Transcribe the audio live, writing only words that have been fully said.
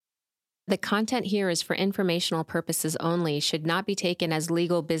The content here is for informational purposes only, should not be taken as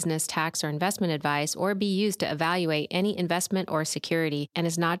legal, business, tax, or investment advice, or be used to evaluate any investment or security, and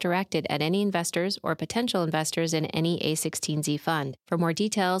is not directed at any investors or potential investors in any A16Z fund. For more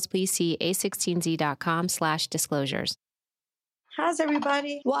details, please see a16z.com/disclosures. How's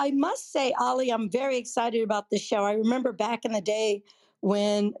everybody? Well, I must say, Ali, I'm very excited about this show. I remember back in the day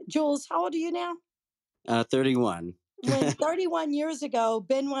when, Jules, how old are you now? 31. When 31 years ago,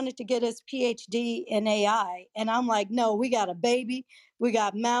 Ben wanted to get his PhD in AI. And I'm like, no, we got a baby. We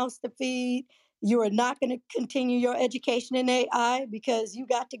got mouths to feed. You are not going to continue your education in AI because you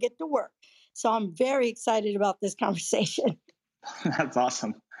got to get to work. So I'm very excited about this conversation. That's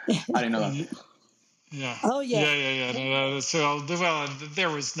awesome. I didn't know that. Yeah. Oh, yeah. Yeah. So, well, there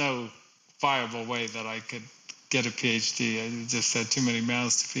was no viable way that I could get a PhD. I just had too many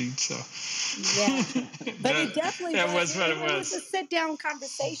mouths to feed. So, yeah, but it definitely was what it was. It was a sit-down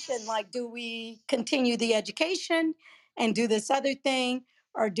conversation. Like, do we continue the education and do this other thing,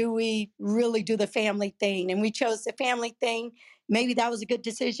 or do we really do the family thing? And we chose the family thing. Maybe that was a good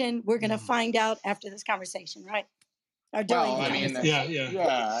decision. We're going to find out after this conversation, right? Or during the conversation. Yeah.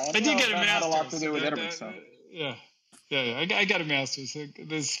 I did get a master's. Had a lot to do with Databricks, so. Yeah. I got a master's.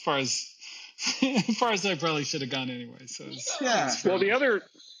 As far as I probably should have gone anyway. So well, the other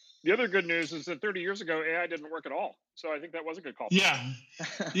good news is that 30 years ago AI didn't work at all. So I think that was a good call. Yeah.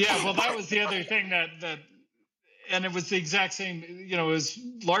 Well, that was the other thing that, and it was the exact same. It was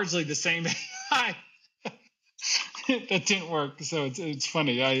largely the same AI that didn't work. So it's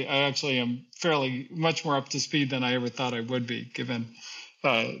funny. I actually am fairly much more up to speed than I ever thought I would be, given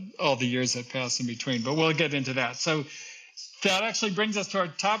all the years that passed in between. But we'll get into that. So that actually brings us to our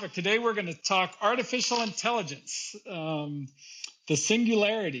topic. Today we're going to talk artificial intelligence, the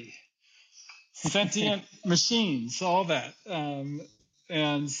singularity, sentient machines, all that.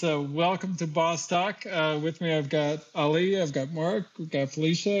 And so welcome to Boss Talk. With me I've got Ali, I've got Mark, we've got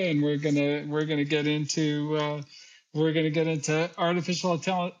Felicia, and we're gonna get into artificial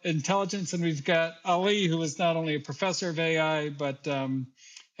intelligence. And we've got Ali, who is not only a professor of AI, but and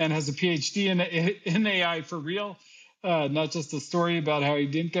has a PhD in AI for real. Not just a story about how he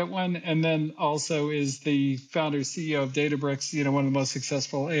didn't get one, and then also is the founder CEO of Databricks, one of the most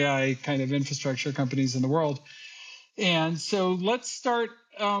successful AI kind of infrastructure companies in the world. And so let's start,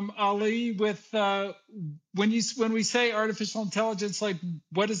 Ali, with when we say artificial intelligence, like,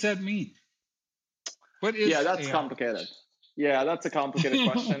 what does that mean? What is that's AI? complicated. Yeah, that's a complicated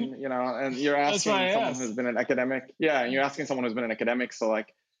question, and you're asking someone who's been an academic. Yeah, and you're asking someone who's been an academic, so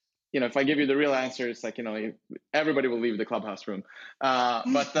like, if I give you the real answer, it's like, everybody will leave the Clubhouse room.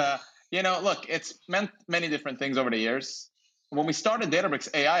 But look, it's meant many different things over the years. When we started Databricks,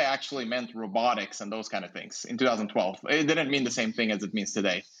 AI actually meant robotics and those kind of things in 2012. It didn't mean the same thing as it means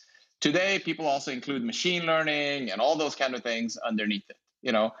today. Today, people also include machine learning and all those kind of things underneath it,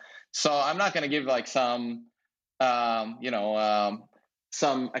 So I'm not going to give like some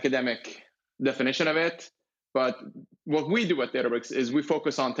academic definition of it. But what we do at Databricks is we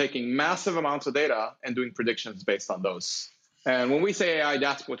focus on taking massive amounts of data and doing predictions based on those. And when we say AI,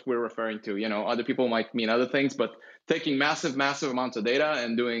 that's what we're referring to. Other people might mean other things, but taking massive amounts of data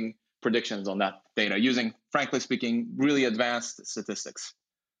and doing predictions on that data using, frankly speaking, really advanced statistics.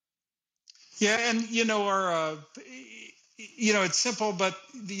 Yeah, and it's simple, but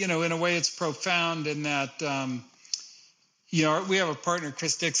in a way, it's profound in that. We have a partner,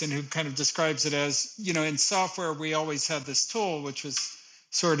 Chris Dixon, who kind of describes it as, in software, we always had this tool, which was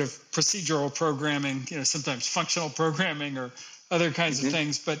sort of procedural programming, sometimes functional programming or other kinds of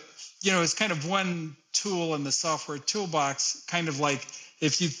things. But, it's kind of one tool in the software toolbox, kind of like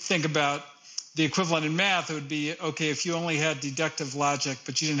if you think about the equivalent in math, it would be, okay, if you only had deductive logic,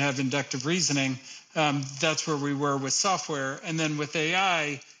 but you didn't have inductive reasoning, that's where we were with software. And then with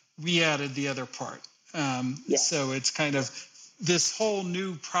AI, we added the other part. So it's kind of this whole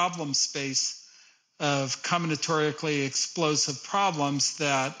new problem space of combinatorially explosive problems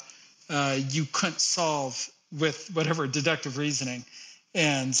that you couldn't solve with whatever deductive reasoning.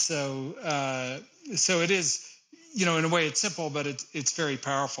 And so it is, in a way it's simple, but it's very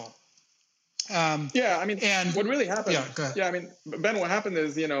powerful. What really happened? Ben, what happened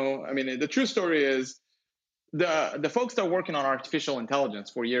is, the true story is the folks that are working on artificial intelligence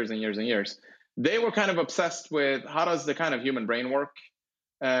for years and years and years, they were kind of obsessed with how does the kind of human brain work,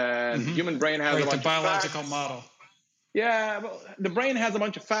 and human brain has a bunch of biological facts. Model. Yeah, well, the brain has a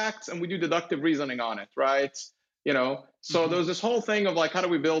bunch of facts, and we do deductive reasoning on it, right? So there's this whole thing of like, how do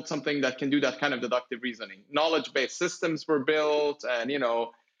we build something that can do that kind of deductive reasoning? Knowledge-based systems were built, and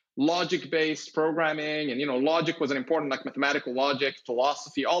logic-based programming, and logic was an important, like mathematical logic,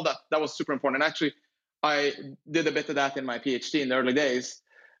 philosophy, all that was super important. And actually, I did a bit of that in my PhD in the early days.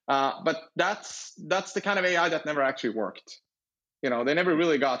 But that's the kind of AI that never actually worked. They never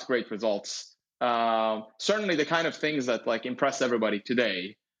really got great results. Certainly the kind of things that like impress everybody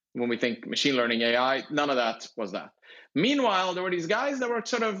today when we think machine learning AI, none of that was that. Meanwhile, there were these guys that were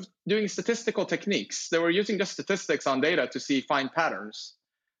sort of doing statistical techniques. They were using just statistics on data to find patterns.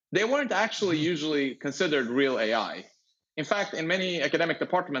 They weren't actually usually considered real AI. In fact, in many academic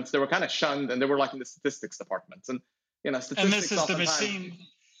departments, they were kind of shunned, and they were like in the statistics departments. And statistics. And this is the machine.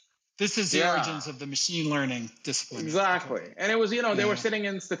 This is the origins of the machine learning discipline. Exactly. And it was, they were sitting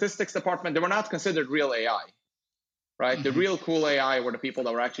in statistics department. They were not considered real AI, right? Mm-hmm. The real cool AI were the people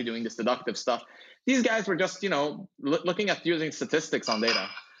that were actually doing this deductive stuff. These guys were just, looking at using statistics on data.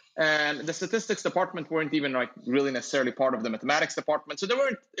 And the statistics department weren't even like really necessarily part of the mathematics department. So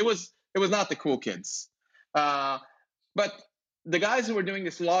it was not the cool kids. But the guys who were doing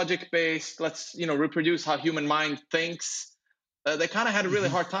this logic-based, let's, reproduce how human mind thinks, they kind of had a really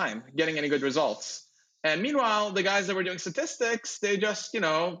hard time getting any good results. And meanwhile, the guys that were doing statistics, they just,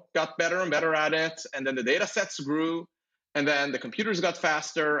 got better and better at it. And then the data sets grew, and then the computers got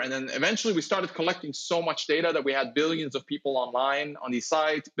faster. And then eventually we started collecting so much data that we had billions of people online on these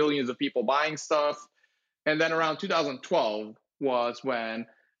sites, billions of people buying stuff. And then around 2012 was when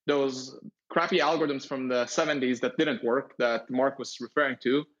those crappy algorithms from the 70s that didn't work, that Mark was referring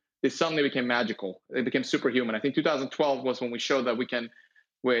to, they suddenly became magical. They became superhuman. I think 2012 was when we showed that we can,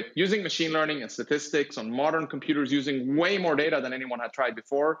 with using machine learning and statistics on modern computers, using way more data than anyone had tried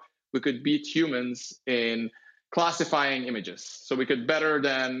before, we could beat humans in classifying images. So we could, better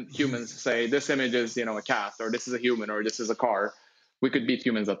than humans, say this image is, a cat, or this is a human, or this is a car. We could beat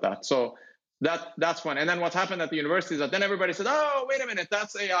humans at that. So that's one. And then what happened at the university is that then everybody said, oh, wait a minute,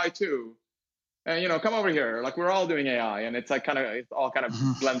 that's AI too. And, come over here. Like, we're all doing AI. And it's like it's all kind of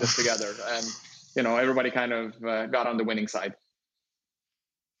blended together. And, everybody kind of got on the winning side.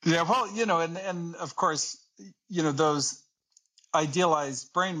 Yeah, well, and of course, those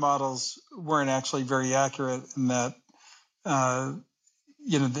idealized brain models weren't actually very accurate in that, the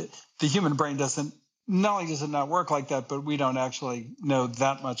human brain not only does it not work like that, but we don't actually know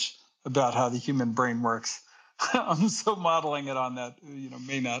that much about how the human brain works. So modeling it on that,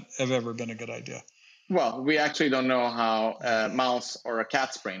 may not have ever been a good idea. Well, we actually don't know how a mouse or a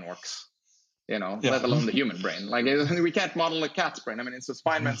cat's brain works, let alone the human brain. Like, we can't model a cat's brain. I mean, it's just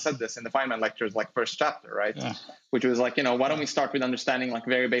Feynman said this in the Feynman lectures, like first chapter, right? Yeah. Which was like, why don't we start with understanding like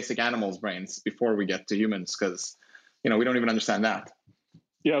very basic animals' brains before we get to humans? Because, we don't even understand that.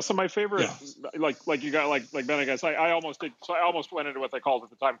 Yeah. So my favorite, like you got, like Ben, I guess I almost went into what they called at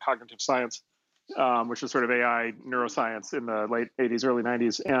the time cognitive science. Which was sort of AI neuroscience in the late 80s, early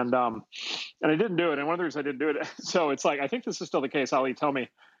 90s. And I didn't do it. And one of the reasons I didn't do it, so it's like, I think this is still the case, Ali, tell me,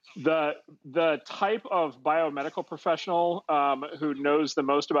 the type of biomedical professional who knows the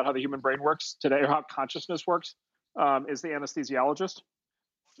most about how the human brain works today, or how consciousness works, is the anesthesiologist.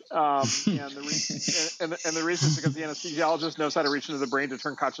 And the reason is because the anesthesiologist knows how to reach into the brain to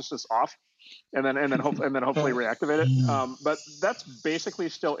turn consciousness off, and then hopefully reactivate it. But that's basically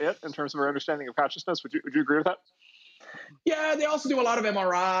still it in terms of our understanding of consciousness. Would you agree with that? Yeah, they also do a lot of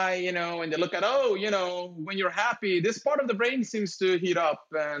MRI, and they look at, when you're happy, this part of the brain seems to heat up,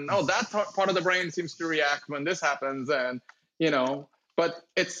 and that part of the brain seems to react when this happens, and but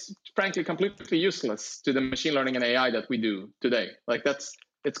it's frankly completely useless to the machine learning and AI that we do today. Like,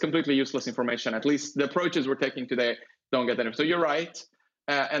 it's completely useless information. At least the approaches we're taking today don't get that. So you're right.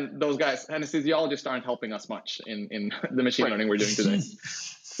 And those guys, anesthesiologists, aren't helping us much in the machine learning we're doing today.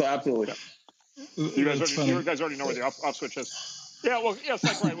 So absolutely. Yeah. You guys already know where the off switch is. Yeah, well, yeah, it's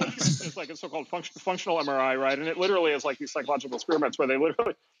like, right. It's like a so-called functional MRI, right? And it literally is like these psychological experiments where they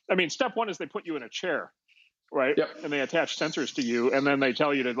literally, step one is they put you in a chair, right? Yep. And they attach sensors to you, and then they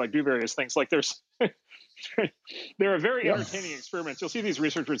tell you to like do various things. Like there are very entertaining experiments. You'll see these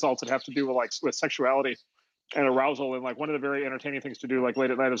research results that have to do with sexuality and arousal. And like one of the very entertaining things to do like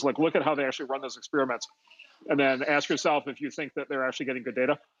late at night is like look at how they actually run those experiments, and then ask yourself if you think that they're actually getting good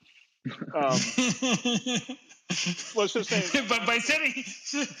data. Let's just say, but by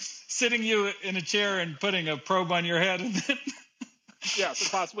sitting you in a chair and putting a probe on your head, and then yes, and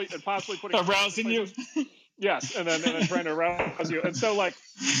possibly putting arousing you. Yes, and then trying to arouse you. And so, like,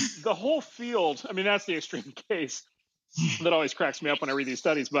 the whole field, that's the extreme case that always cracks me up when I read these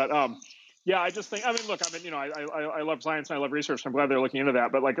studies. But, I just think, look, I love science and I love research, and I'm glad they're looking into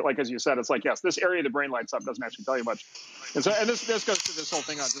that. But like as you said, it's like, yes, this area the brain lights up doesn't actually tell you much. And so, and this goes to this whole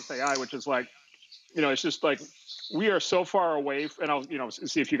thing on just AI, which is like, it's just like, we are so far away, and I'll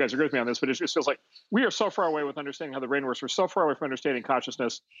see if you guys agree with me on this, but it just feels like we are so far away with understanding how the brain works. We're so far away from understanding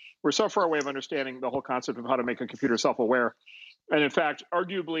consciousness. We're so far away of understanding the whole concept of how to make a computer self-aware. And in fact,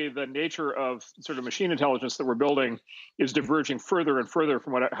 arguably, the nature of sort of machine intelligence that we're building is diverging further and further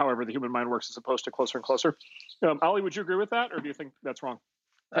from however the human mind works, as opposed to closer and closer. Ali, would you agree with that, or do you think that's wrong?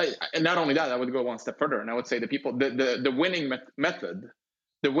 And not only that, I would go one step further, and I would say the winning method,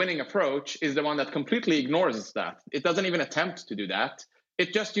 the winning approach, is the one that completely ignores that. It doesn't even attempt to do that.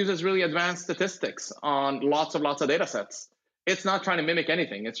 It just uses really advanced statistics on lots of data sets. It's not trying to mimic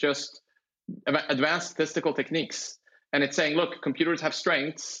anything. It's just advanced statistical techniques. And it's saying, look, computers have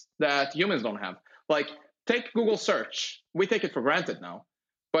strengths that humans don't have. Like, take Google search. We take it for granted now.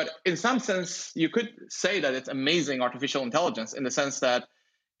 But in some sense, you could say that it's amazing artificial intelligence in the sense that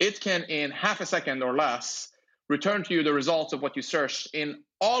it can, in half a second or less, return to you the results of what you searched in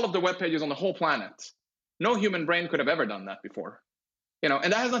all of the web pages on the whole planet. No human brain could have ever done that before. And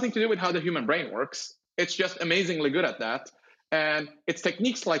that has nothing to do with how the human brain works. It's just amazingly good at that. And it's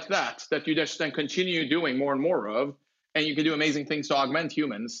techniques like that you just then continue doing more and more of. And you can do amazing things to augment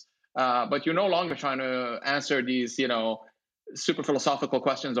humans, but you're no longer trying to answer these, super philosophical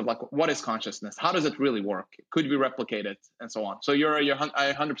questions of like, what is consciousness? How does it really work? Could we replicate it? And so on. So I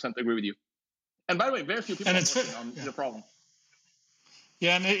 100% agree with you. And by the way, very few people are working on the problem.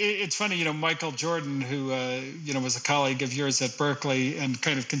 Yeah, and it's funny, Michael Jordan, who was a colleague of yours at Berkeley and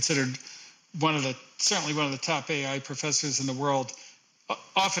kind of considered certainly one of the top AI professors in the world,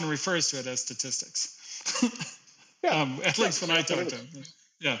 often refers to it as statistics. At least when I talk to him.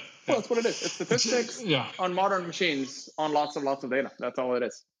 Yeah. Well, that's what it is. It's statistics on modern machines on lots of data. That's all it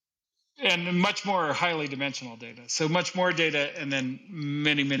is. And much more highly dimensional data. So much more data and then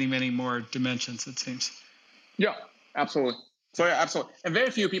many, many, many more dimensions, it seems. Yeah, absolutely. So yeah, absolutely. And very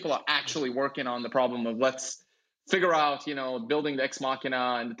few people are actually working on the problem of let's figure out, building the ex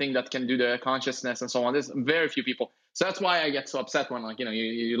machina and the thing that can do the consciousness and so on. There's very few people. So that's why I get so upset when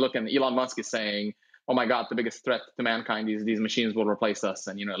you look and Elon Musk is saying, oh my God, the biggest threat to mankind is these machines will replace us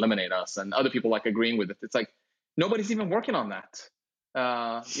and eliminate us, and other people agreeing with it. It's like nobody's even working on that.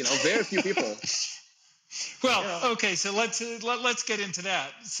 Very few people. Well, okay, so let's get into that.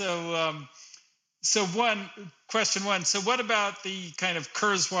 So question one. So what about the kind of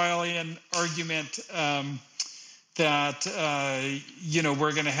Kurzweilian argument that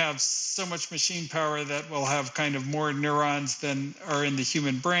we're going to have so much machine power that we'll have kind of more neurons than are in the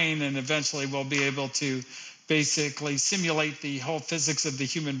human brain, and eventually we'll be able to basically simulate the whole physics of the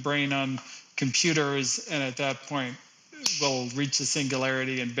human brain on computers, and at that point we'll reach the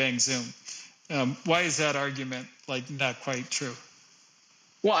singularity and bang zoom. Why is that argument not quite true?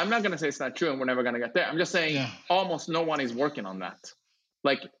 Well, I'm not going to say it's not true and we're never going to get there. I'm just saying almost no one is working on that.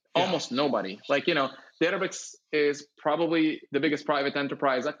 Almost nobody. Databricks is probably the biggest private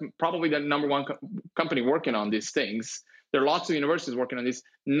enterprise, probably the number one company working on these things. There are lots of universities working on these.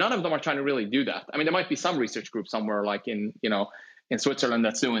 None of them are trying to really do that. I mean, there might be some research group somewhere in Switzerland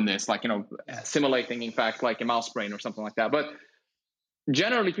that's doing this, simulating, in fact, a mouse brain or something like that. But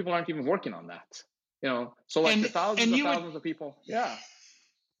generally, people aren't even working on that. The thousands of people. Yeah.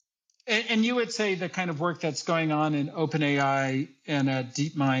 And you would say the kind of work that's going on in OpenAI and at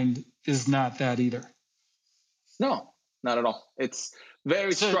DeepMind is not that either? No, not at all. It's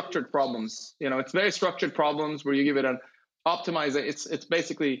very structured problems. It's very structured problems where you give it an optimize. It's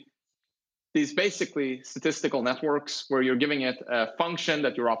basically these statistical networks where you're giving it a function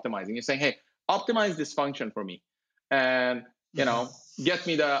that you're optimizing. You're saying, hey, optimize this function for me, and get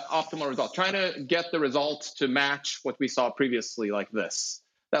me the optimal result. Trying to get the results to match what we saw previously, like this.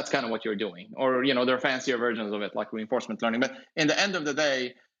 That's kind of what you're doing. Or, there are fancier versions of it, like reinforcement learning. But in the end of the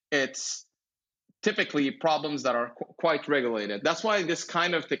day, it's typically problems that are quite regulated. That's why this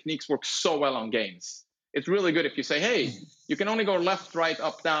kind of techniques work so well on games. It's really good if you say, hey, you can only go left, right,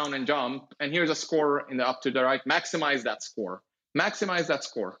 up, down, and jump. And here's a score in the up to the right. Maximize that score. Maximize that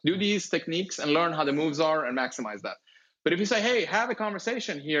score. Do these techniques and learn how the moves are and maximize that. But if you say, hey, have a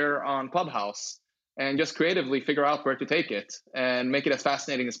conversation here on Clubhouse, and just creatively figure out where to take it and make it as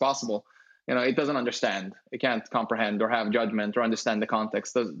fascinating as possible. It doesn't understand. It can't comprehend or have judgment or understand the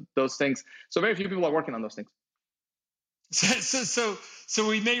context, those things. So very few people are working on those things. So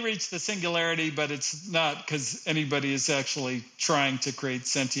we may reach the singularity, but it's not because anybody is actually trying to create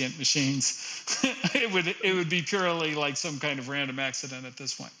sentient machines. It would be purely some kind of random accident at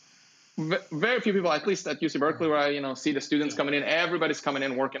this point. Very few people, at least at UC Berkeley, where I see the students coming in, everybody's coming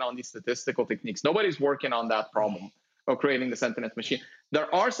in working on these statistical techniques. Nobody's working on that problem of creating the sentient machine.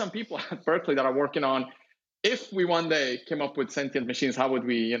 There are some people at Berkeley that are working on, if we one day came up with sentient machines, how would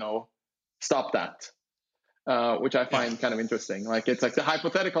we, stop that? which I find kind of interesting. Like it's like the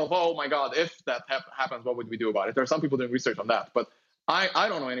hypothetical of, oh my God, if that happens, what would we do about it? There are some people doing research on that, but I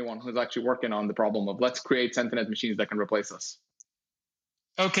don't know anyone who's actually working on the problem of let's create sentient machines that can replace us.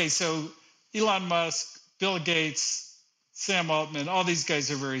 Okay, so Elon Musk, Bill Gates, Sam Altman, all these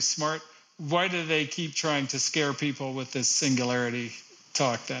guys are very smart. Why do they keep trying to scare people with this singularity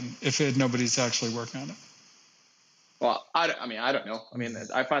talk then, if nobody's actually working on it? Well, I don't know. I mean,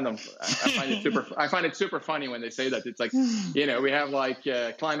 I find it super funny when they say that. It's like, we have like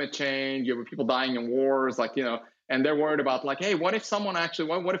climate change, you have people dying in wars, like, and they're worried about like, hey, what if someone actually,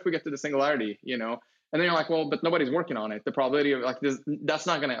 what if we get to the singularity, And then you're like, well, but nobody's working on it. The probability of like this, that's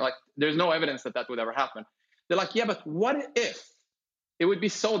not going to, like, there's no evidence that would ever happen. They're like, yeah, but what if? It would be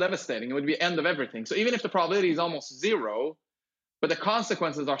so devastating. It would be the end of everything. So even if the probability is almost zero, but the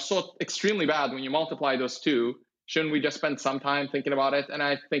consequences are so extremely bad when you multiply those two, shouldn't we just spend some time thinking about it? And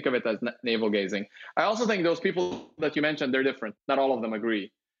I think of it as navel gazing. I also think those people that you mentioned, they're different. Not all of them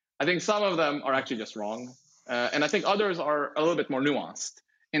agree. I think some of them are actually just wrong. And I think others are a little bit more nuanced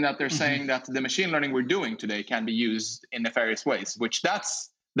in that they're saying that the machine learning we're doing today can be used in nefarious ways, which that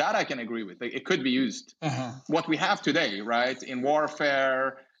I can agree with. It could be used. What we have today, right, in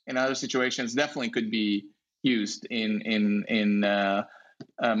warfare, in other situations, definitely could be used in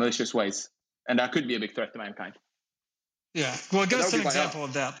malicious ways. And that could be a big threat to mankind. Yeah. Well, give us an example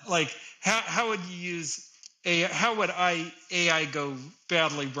of that. Like, how would you use how would AI go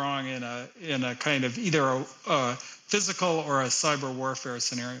badly wrong in a kind of either a physical or a cyber warfare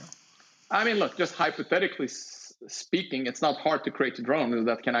scenario? I mean, look, just hypothetically speaking, it's not hard to create a drone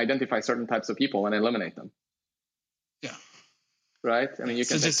that can identify certain types of people and eliminate them. Yeah. Right? I mean, you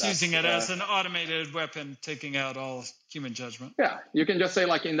can just using it as an automated weapon, taking out all human judgment. Yeah. You can just say,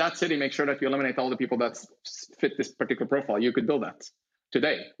 like, in that city, make sure that you eliminate all the people that fit this particular profile. You could build that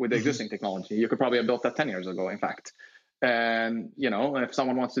today with the existing technology. You could probably have built that 10 years ago, in fact. And, if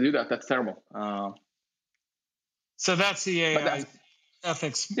someone wants to do that, that's terrible. So that's the AI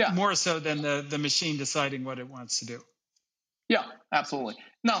ethics, more so than the machine deciding what it wants to do. Yeah, absolutely.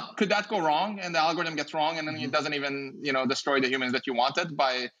 Now, could that go wrong and the algorithm gets wrong and then it doesn't even, destroy the humans that you wanted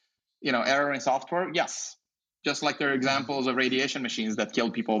by, error in software? Yes. Just like there are examples of radiation machines that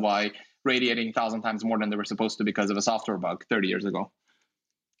killed people by radiating 1,000 times more than they were supposed to because of a software bug 30 years ago.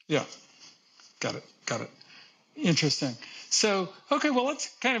 Yeah. Got it. Interesting. So, okay, well, let's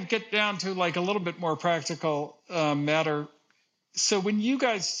kind of get down to like a little bit more practical matter. So when you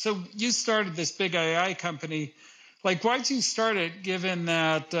started this big AI company, like, why'd you start it given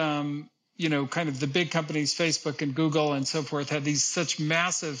that, kind of the big companies, Facebook and Google and so forth, had these such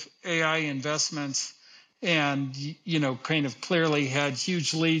massive AI investments and, kind of clearly had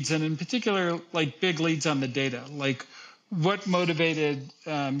huge leads and in particular, like big leads on the data? Like, what motivated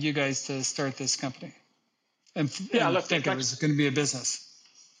you guys to start this company and think it was going to be a business?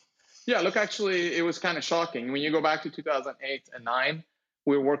 Yeah, look, actually, it was kind of shocking. When you go back to 2008 and 2009,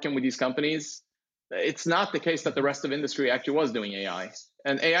 we were working with these companies. It's not the case that the rest of industry actually was doing AI.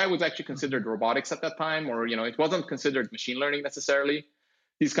 And AI was actually considered robotics at that time, or, it wasn't considered machine learning necessarily.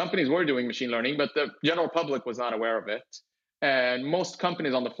 These companies were doing machine learning, but the general public was not aware of it. And most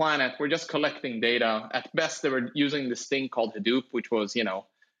companies on the planet were just collecting data. At best, they were using this thing called Hadoop, which was,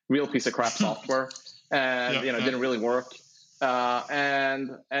 real piece of crap software. And, it didn't really work.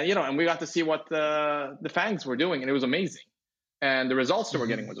 And we got to see what the FAANGs were doing, and it was amazing. And the results they were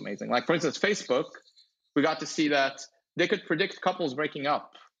getting was amazing. Like, for instance, Facebook, we got to see that they could predict couples breaking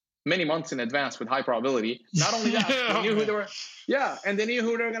up many months in advance with high probability. Not only that, they knew who they were. Yeah, and they knew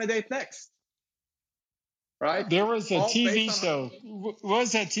who they were going to date next. Right? There was a TV show. What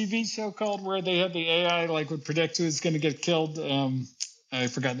was that TV show called where they had the AI like would predict who's going to get killed? I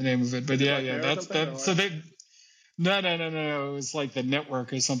forgot the name of it, but that's that. So they. No. It was like the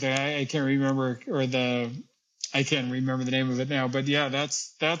network or something. I can't remember, I can't remember the name of it now. But yeah,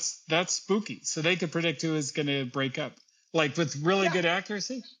 that's spooky. So they could predict who is going to break up, like with really good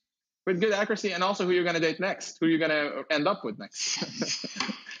accuracy. With good accuracy, and also who you're going to date next, who you're going to end up with next.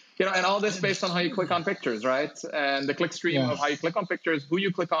 And all this based on how you click on pictures, right? And the click stream of how you click on pictures, who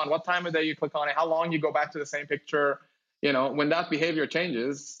you click on, what time of day you click on it, how long you go back to the same picture. When that behavior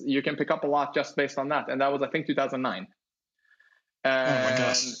changes, you can pick up a lot just based on that. And that was, I think, 2009. And, oh my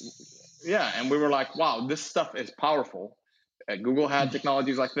gosh. Yeah, and we were like, wow, this stuff is powerful. Google had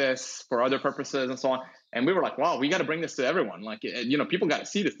technologies like this for other purposes and so on. And we were like, wow, we got to bring this to everyone. Like, people got to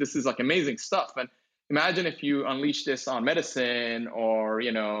see this. This is like amazing stuff. And imagine if you unleash this on medicine or,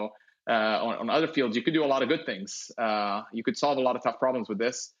 on other fields, you could do a lot of good things. You could solve a lot of tough problems with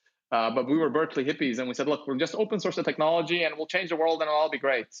this. But we were Berkeley hippies and we said, look, we'll just open source the technology and we'll change the world and it'll all be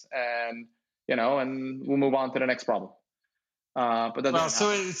great. And and we'll move on to the next problem. But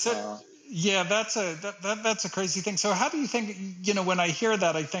that yeah, that's a crazy thing. So how do you think, when I hear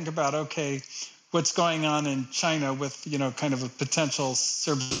that, I think about, okay, what's going on in China with, kind of a potential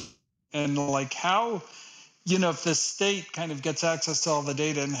and like how, if the state kind of gets access to all the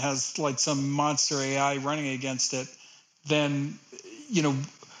data and has like some monster AI running against it, then,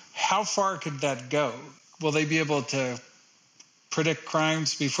 how far could that go? Will they be able to predict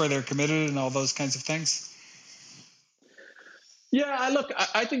crimes before they're committed and all those kinds of things? Yeah, look,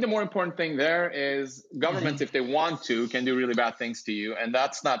 I think the more important thing there is governments, if they want to, can do really bad things to you. And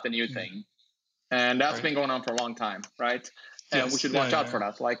that's not the new thing. And that's been going on for a long time, right? And we should watch out for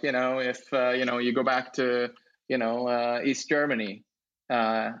that. Like, if, you go back to, East Germany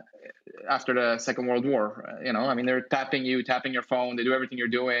after the Second World War, they're tapping your phone. They do everything you're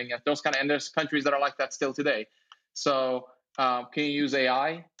doing. And there's countries that are like that still today. So can you use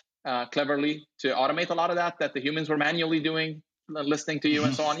AI cleverly to automate a lot of that the humans were manually doing? Listening to you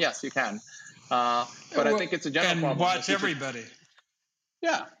and so on. Yes, you can. But I think it's a general problem. And watch everybody.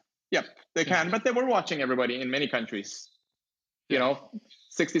 Yeah. Yep, they can. But they were watching everybody in many countries.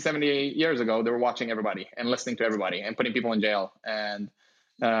 60, 70 years ago, they were watching everybody and listening to everybody and putting people in jail. And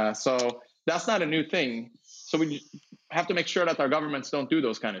so that's not a new thing. So we have to make sure that our governments don't do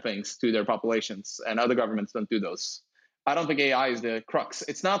those kind of things to their populations, and other governments don't do those. I don't think AI is the crux.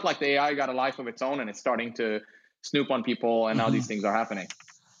 It's not like the AI got a life of its own and it's starting to snoop on people, and now these things are happening.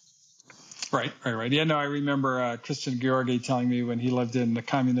 Right. Yeah, no, I remember Christian Gheorghe telling me when he lived in the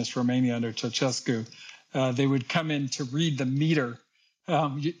communist Romania under Ceausescu, they would come in to read the meter,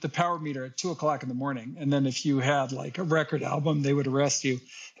 the power meter at 2:00 in the morning. And then if you had like a record album, they would arrest you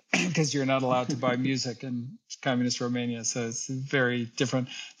because you're not allowed to buy music in communist Romania. So it's a very different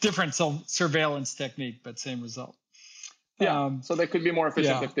surveillance technique, but same result. Yeah, so they could be more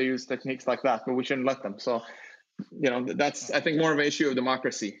efficient if they use techniques like that, but we shouldn't let them. So that's, I think, more of an issue of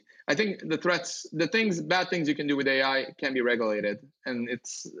democracy. I think bad things you can do with AI can be regulated, and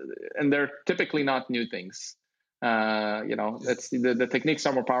they're typically not new things. It's the techniques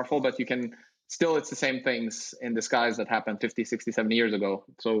are more powerful, but it's the same things in disguise that happened 50, 60, 70 years ago.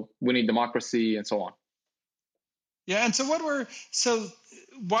 So we need democracy and so on. Yeah, and so why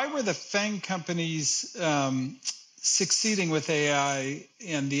were the FAANG companies succeeding with AI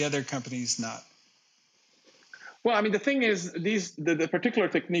and the other companies not? Well, the thing is, the particular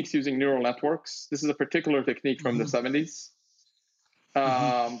techniques using neural networks, this is a particular technique from the 70s.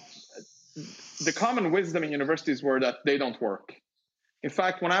 The common wisdom in universities were that they don't work. In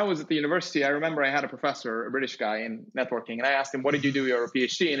fact, when I was at the university, I remember I had a professor, a British guy in networking, and I asked him, what did you do your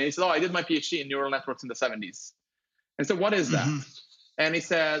PhD? And he said, I did my PhD in neural networks in the 70s. And so what is that? And he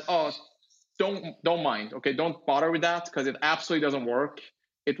said, don't mind. Okay, don't bother with that because it absolutely doesn't work.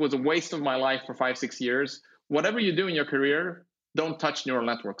 It was a waste of my life for 5-6 years. Whatever you do in your career, don't touch neural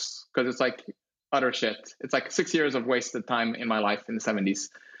networks because it's like utter shit. It's like 6 years of wasted time in my life in the 70s.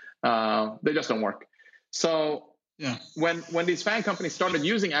 They just don't work. So when these FAANG companies started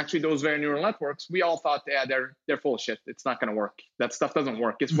using actually those very neural networks, we all thought, they're full of shit. It's not going to work. That stuff doesn't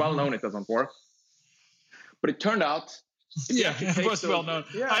work. It's well known it doesn't work. But it turned out. It was well known.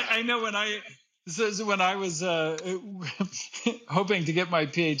 Yeah. I know when I was hoping to get my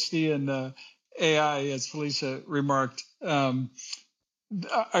PhD in AI, as Felicia remarked, I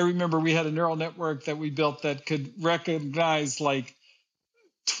remember we had a neural network that we built that could recognize like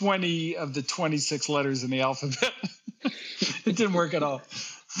 20 of the 26 letters in the alphabet. It didn't work at all.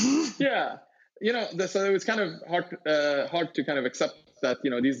 Yeah. So it was kind of hard to kind of accept that,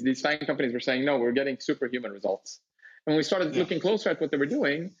 these FAANG companies were saying, no, we're getting superhuman results. And when we started looking closer at what they were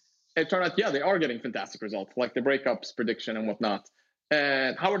doing, it turned out, they are getting fantastic results, like the breakups prediction and whatnot.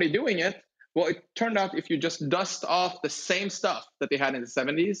 And how are they doing it? Well, it turned out if you just dust off the same stuff that they had in the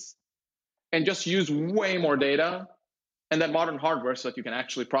 70s and just use way more data and then modern hardware so that you can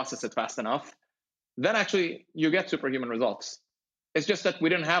actually process it fast enough, then actually you get superhuman results. It's just that we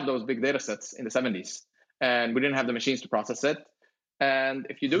didn't have those big data sets in the 70s and we didn't have the machines to process it. And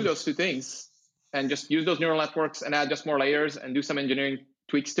if you do those two things and just use those neural networks and add just more layers and do some engineering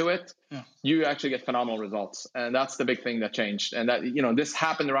tweaks to it, you actually get phenomenal results. And that's the big thing that changed. And that, this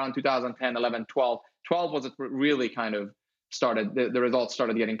happened around 2010, 11, 12. 12 was it really kind of started, the results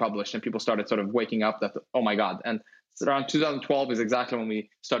started getting published and people started sort of waking up that, oh my God. And around 2012 is exactly when we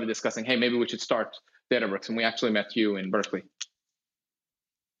started discussing, hey, maybe we should start Databricks. And we actually met you in Berkeley.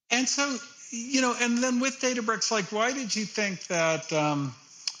 And so, and then with Databricks, like, why did you think that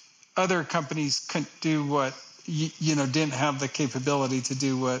other companies couldn't do what, didn't have the capability to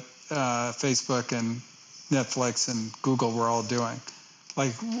do what Facebook and Netflix and Google were all doing?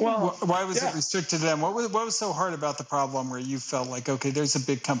 Like, why was it restricted to them? What was so hard about the problem where you felt like, okay, there's a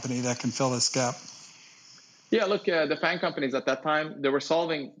big company that can fill this gap? Yeah, look, the FAANG companies at that time, they were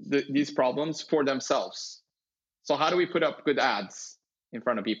solving these problems for themselves. So how do we put up good ads in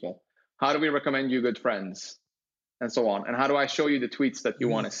front of people? How do we recommend you good friends? And so on. And how do I show you the tweets that you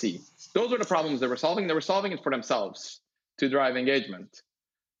want to see? Those are the problems they were solving. They were solving it for themselves to drive engagement.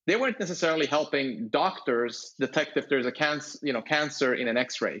 They weren't necessarily helping doctors detect if there's a cancer in an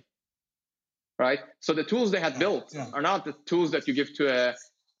X-ray, right? So the tools they had built are not the tools that you give to a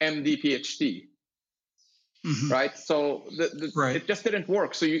MD, PhD, right? So it just didn't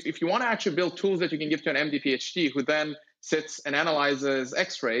work. So if you want to actually build tools that you can give to an MD, PhD who then sits and analyzes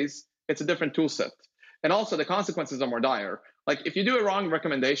X-rays, it's a different tool set. And also the consequences are more dire. Like if you do a wrong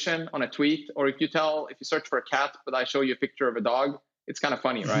recommendation on a tweet, or if you search for a cat, but I show you a picture of a dog, it's kind of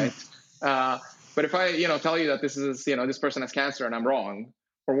funny, right? But if I, tell you that this is, this person has cancer and I'm wrong,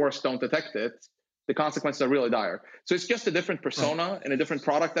 or worse, don't detect it, the consequences are really dire. So it's just a different persona and a different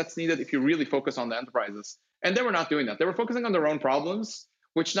product that's needed if you really focus on the enterprises. And they were not doing that. They were focusing on their own problems,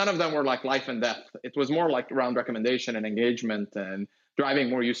 which none of them were like life and death. It was more like around recommendation and engagement and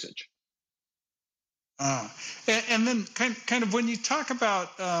driving more usage. And then kind of when you talk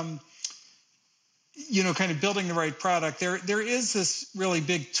about, kind of building the right product, there is this really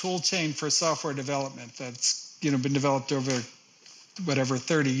big tool chain for software development that's, been developed over,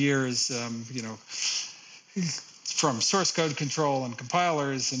 30 years, from source code control and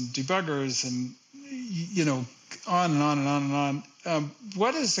compilers and debuggers and, on and on and on and on.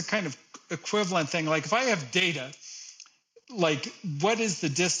 What is the kind of equivalent thing? Like if I have data, like what is the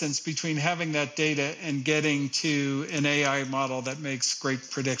distance between having that data and getting to an AI model that makes great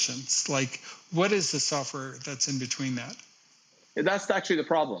predictions? Like what is the software that's in between that? That's actually the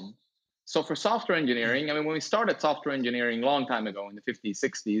problem. So for software engineering, when we started software engineering a long time ago in the 50s,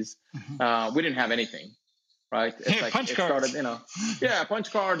 60s, we didn't have anything, right? It's like punch cards. Started,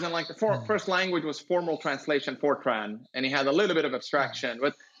 punch cards. And like the first language was formal translation, Fortran, and he had a little bit of abstraction,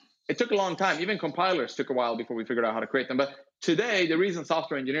 but it took a long time. Even compilers took a while before we figured out how to create them. But today, the reason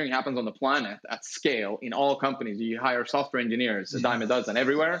software engineering happens on the planet at scale in all companies, you hire software engineers, a dime a dozen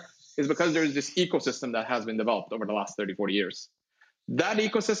everywhere, is because there's this ecosystem that has been developed over the last 30, 40 years. That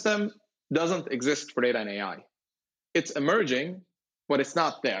ecosystem doesn't exist for data and AI. It's emerging, but it's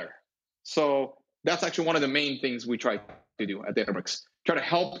not there. So that's actually one of the main things we try to do at Databricks, try to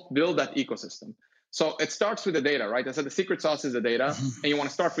help build that ecosystem. So it starts with the data, right? I said the secret sauce is the data, and you want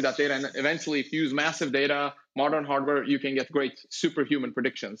to start with that data. And eventually, if you use massive data, modern hardware, you can get great superhuman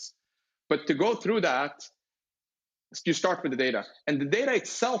predictions. But to go through that, you start with the data. And the data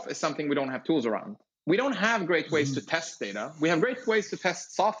itself is something we don't have tools around. We don't have great ways to test data. We have great ways to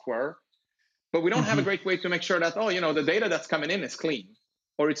test software, but we don't have a great way to make sure that, the data that's coming in is clean,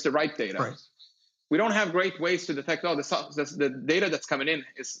 or it's the right data. Right. We don't have great ways to detect, the data that's coming in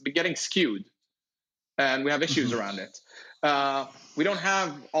is getting skewed, and we have issues around it. We don't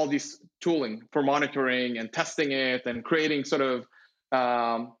have all these tooling for monitoring and testing it and creating sort of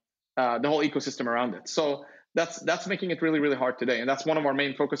the whole ecosystem around it. So that's making it really, really hard today. And that's one of our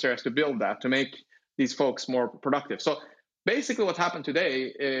main focus areas, to build that, to make these folks more productive. So basically what's happened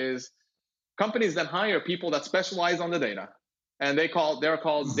today is companies then hire people that specialize on the data, and they're called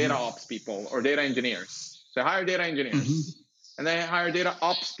data ops people or data engineers. So they hire data engineers, and they hire data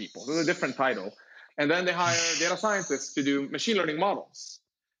ops people. This is a different title. And then they hire data scientists to do machine learning models.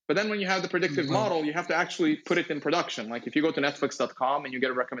 But then when you have the predictive model, you have to actually put it in production. Like if you go to Netflix.com and you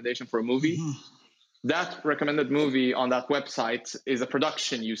get a recommendation for a movie, that recommended movie on that website is a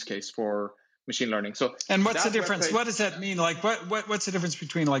production use case for machine learning. So, and what's the difference? What does that mean? Like what's the difference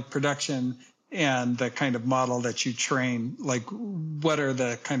between like production and the kind of model that you train? Like what are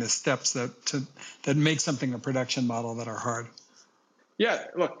the kind of steps that make something a production model that are hard? Yeah,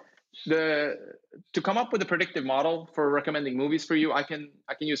 look, to come up with a predictive model for recommending movies for you, I can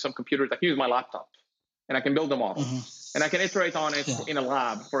use some computers. I can use my laptop, and I can build a model, and I can iterate on it in a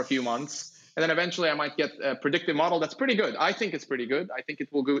lab for a few months. And then eventually I might get a predictive model that's pretty good. I think it's pretty good. I think it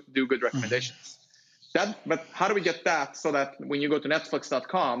will do good recommendations. But how do we get that so that when you go to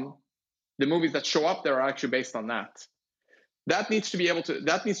Netflix.com, the movies that show up there are actually based on that? That needs to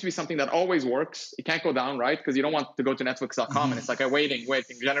be something that always works. It can't go down, right? Because you don't want to go to Netflix.com and it's like waiting,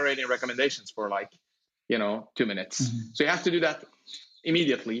 generating recommendations for 2 minutes. So you have to do that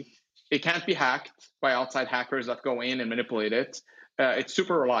immediately. It can't be hacked by outside hackers that go in and manipulate it. It's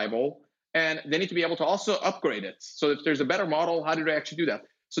super reliable. And they need to be able to also upgrade it. So if there's a better model, how do they actually do that?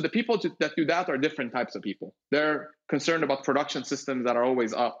 So the people that do that are different types of people. They're concerned about production systems that are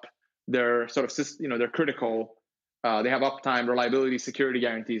always up. They're sort of, they're critical They have uptime, reliability, security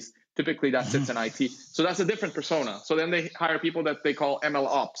guarantees. Typically, that sits in IT. So that's a different persona. So then they hire people that they call ML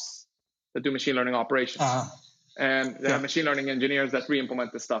ops, that do machine learning operations. And they have machine learning engineers that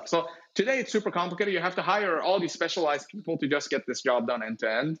re-implement this stuff. So today it's super complicated. You have to hire all these specialized people to just get this job done end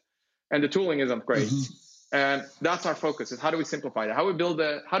to end. And the tooling isn't great. And that's our focus, is how do we simplify that? How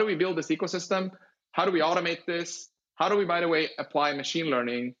do we build this ecosystem? How do we automate this? How do we, by the way, apply machine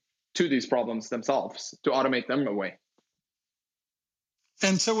learning to these problems themselves to automate them away?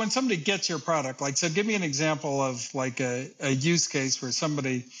 And so when somebody gets your product, like, so give me an example of like a use case where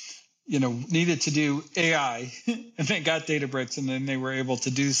somebody, needed to do AI and they got Databricks and then they were able to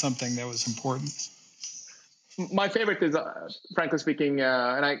do something that was important. My favorite is, frankly speaking,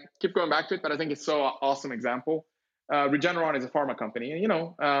 and I keep going back to it, but I think it's so awesome example. Regeneron is a pharma company, and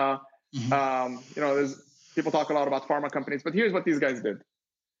there's people talk a lot about pharma companies, but here's what these guys did.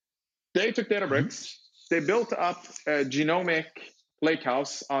 They took Databricks, they built up a genomic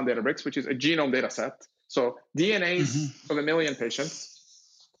lakehouse on Databricks, which is a genome data set. So DNAs of 1 million patients.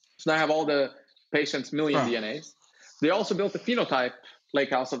 So now I have all the patients' million DNAs. They also built a phenotype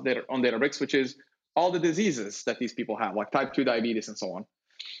lakehouse on Databricks, which is all the diseases that these people have, like type 2 diabetes and so on.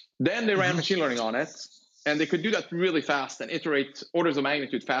 Then they ran machine learning on it, and they could do that really fast and iterate orders of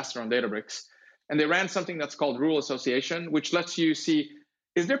magnitude faster on Databricks. And they ran something that's called rule association, which lets you see,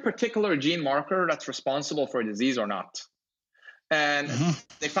 is there a particular gene marker that's responsible for a disease or not? And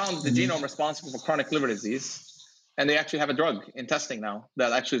they found the genome responsible for chronic liver disease. And they actually have a drug in testing now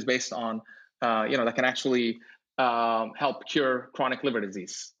that actually is based on, that can actually help cure chronic liver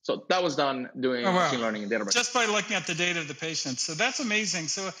disease. So that was done doing machine learning in Databricks. Just by looking at the data of the patients. So that's amazing.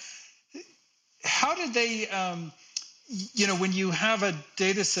 So how did they, when you have a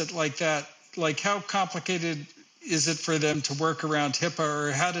data set like that, like how complicated is it for them to work around HIPAA,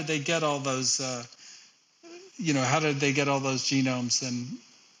 or how did they get all those, genomes and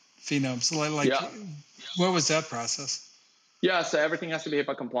phenomes? What was that process? Yeah, so everything has to be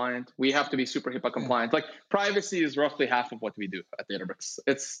HIPAA compliant. We have to be super HIPAA compliant. Like privacy is roughly half of what we do at Databricks.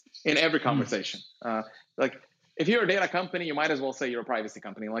 It's in every conversation. Like if you're a data company, you might as well say you're a privacy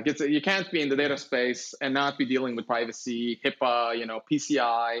company. Like you can't be in the data space and not be dealing with privacy, HIPAA,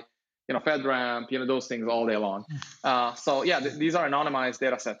 PCI, FedRAMP, those things all day long. These are anonymized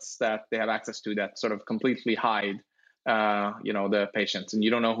data sets that they have access to that sort of completely hide, the patients, and you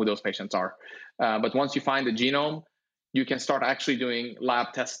don't know who those patients are. But once you find the genome, you can start actually doing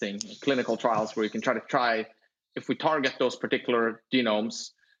lab testing, clinical trials, where you can try if we target those particular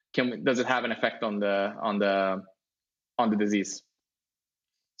genomes, does it have an effect on the disease?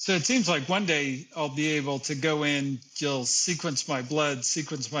 So it seems like one day I'll be able to go in, you'll sequence my blood,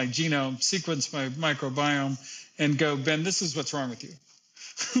 sequence my genome, sequence my microbiome, and go, Ben, this is what's wrong with you.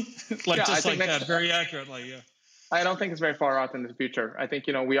 That, very accurately. Yeah. I don't think it's very far out in the future. I think,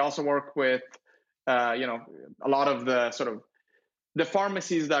 we also work with, a lot of the sort of the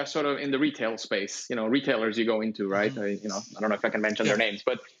pharmacies that are sort of in the retail space, retailers you go into, right? I don't know if I can mention their names,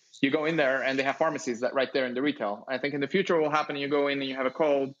 but you go in there and they have pharmacies that right there in the retail. I think in the future what will happen, you go in and you have a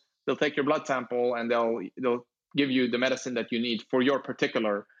cold, they'll take your blood sample and they'll give you the medicine that you need for your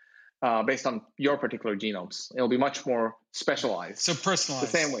particular, based on your particular genomes. It'll be much more specialized. So personalized.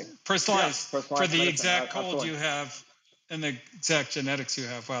 The same way. Personalized for the exact cold you have and the exact genetics you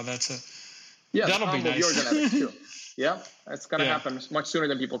have. Wow, that'll be nice. Your genetics too. Yeah, it's going to happen much sooner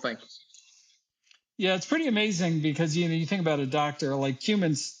than people think. Yeah, it's pretty amazing because, you think about a doctor, like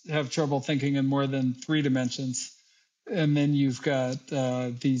humans have trouble thinking in more than 3 dimensions. And then you've got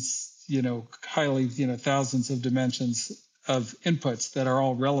these, highly, thousands of dimensions of inputs that are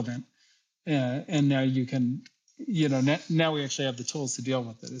all relevant. And now you can, now we actually have the tools to deal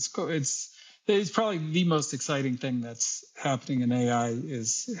with it. It's probably the most exciting thing that's happening in AI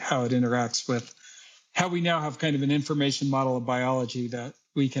is how it interacts with how we now have kind of an information model of biology that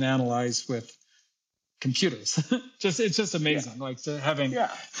we can analyze with computers. It's just amazing. Yeah. Like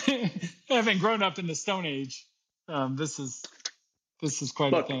having grown up in the Stone Age, this is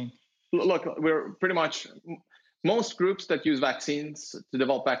quite a thing. Look, we're pretty much most groups that use vaccines to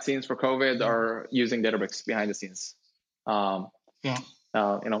develop vaccines for COVID are using Databricks behind the scenes.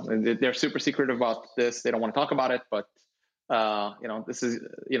 They're super secretive about this. They don't want to talk about it, but this is,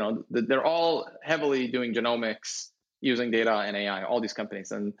 they're all heavily doing genomics using data and AI, all these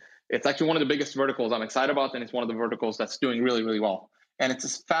companies. And it's actually one of the biggest verticals I'm excited about. And it's one of the verticals that's doing really, really well. And it's a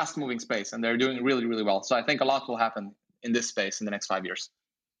fast moving space and they're doing really, really well. So I think a lot will happen in this space in the next 5 years.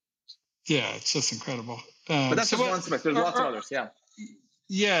 Yeah, it's just incredible. But that's just one space. There's lots of others. Yeah.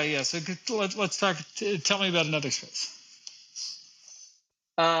 Yeah. So let's talk. Tell me about another space.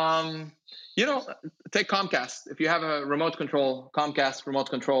 Take Comcast. If you have a remote control, Comcast remote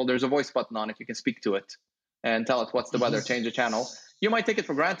control, there's a voice button on it. You can speak to it and tell it what's the weather, change the channel. You might take it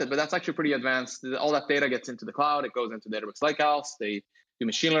for granted, but that's actually pretty advanced. All that data gets into the cloud. It goes into Databricks Lakehouse. They do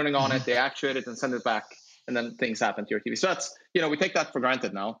machine learning on it. They actuate it and send it back, and then things happen to your TV. So that's, we take that for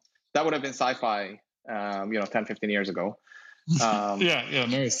granted now. That would have been sci-fi, 10, 15 years ago.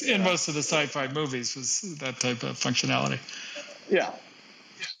 Nice. In most of the sci-fi movies was that type of functionality. Yeah.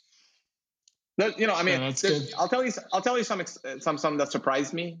 That's good. I'll tell you some that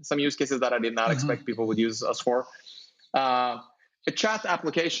surprised me. Some use cases that I did not expect people would use us for. A chat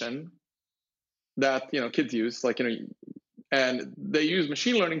application that kids use, and they use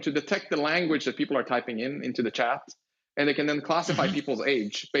machine learning to detect the language that people are typing into the chat, and they can then classify people's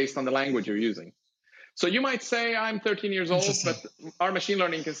age based on the language you're using. So you might say, I'm 13 years old, but our machine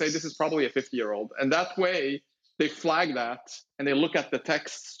learning can say this is probably a 50-year-old. And that way, they flag that, and they look at the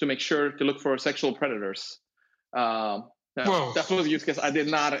texts to make sure to look for sexual predators. That was a use case I did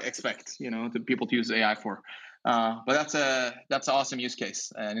not expect, people to use AI for. But that's an awesome use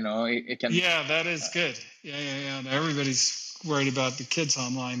case, and it can. Yeah, that is good. Yeah. Everybody's worried about the kids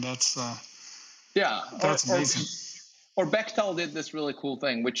online. That's amazing. Or Bechtel did this really cool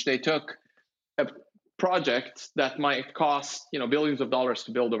thing, which they took a project that might cost billions of dollars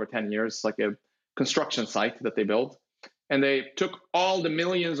to build over 10 years, like a construction site that they build, and they took all the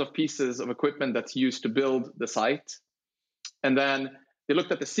millions of pieces of equipment that's used to build the site, and then they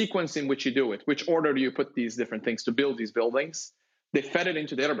looked at the sequence in which you do it, which order do you put these different things to build these buildings. They fed it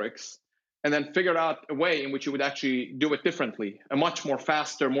into Databricks, and then figured out a way in which you would actually do it differently, a much more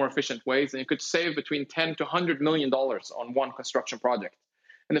faster, more efficient ways, and you could save between $10 to $100 million on one construction project.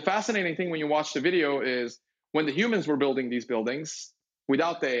 And the fascinating thing when you watch the video is when the humans were building these buildings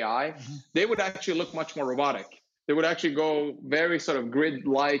without the AI, they would actually look much more robotic. They would actually go very sort of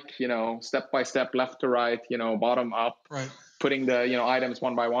grid-like, step by step, left to right, bottom up, putting the items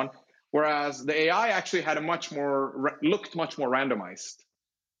one by one. Whereas the AI actually had looked much more randomized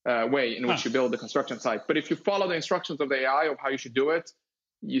way in which you build the construction site. But if you follow the instructions of the AI of how you should do it,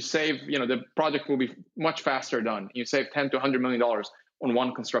 you save, the project will be much faster done. You save $10 to $100 million on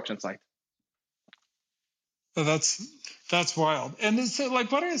one construction site. So that's wild. And so,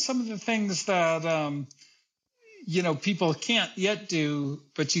 what are some of the things that people can't yet do,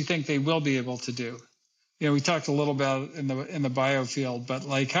 but you think they will be able to do? We talked a little about in the bio field, but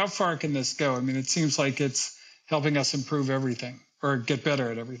how far can this go? I mean, it seems like it's helping us improve everything or get better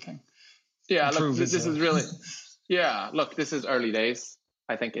at everything. Yeah, look, this is really, this is early days,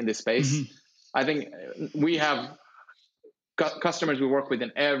 I think, in this space. I think we have customers we work with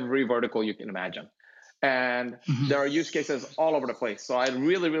in every vertical you can imagine. And there are use cases all over the place. So I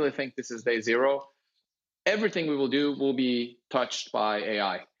really, really think this is day zero. Everything we will do will be touched by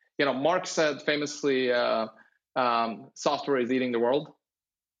AI. Mark said famously, software is eating the world.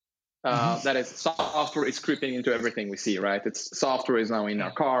 That is, software is creeping into everything we see, right? Software is now in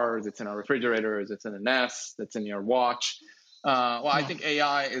our cars, it's in our refrigerators, it's in the Nest, it's in your watch. I think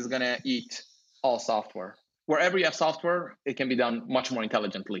AI is going to eat all software. Wherever you have software, it can be done much more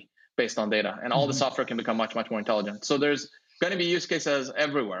intelligently based on data, and all the software can become much, much more intelligent. So there's going to be use cases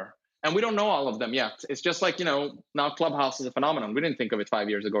everywhere, and we don't know all of them yet. It's just like, now Clubhouse is a phenomenon. We didn't think of it 5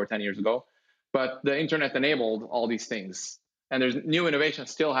 years ago or 10 years ago, but the internet enabled all these things, and there's new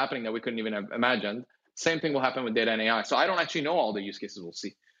innovations still happening that we couldn't even have imagined. Same thing will happen with data and AI. So I don't actually know all the use cases we'll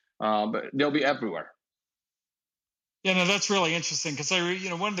see, but they'll be everywhere. Yeah, no, that's really interesting, because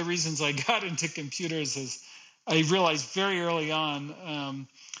one of the reasons I got into computers is I realized very early on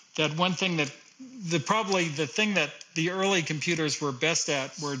that one thing that the thing that the early computers were best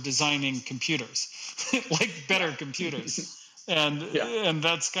at were designing computers, better computers. And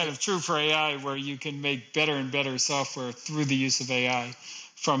that's kind of true for AI, where you can make better and better software through the use of AI,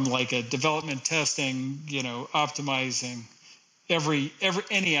 from a development, testing, optimizing,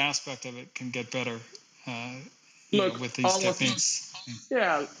 any aspect of it can get better with these techniques.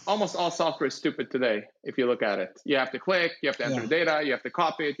 Yeah, almost all software is stupid today, if you look at it. You have to click, you have to enter the data, you have to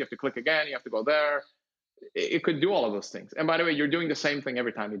copy it, you have to click again, you have to go there. It could do all of those things. And by the way, you're doing the same thing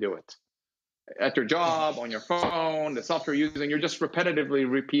every time you do it. At your job, on your phone, the software you're using, you're just repetitively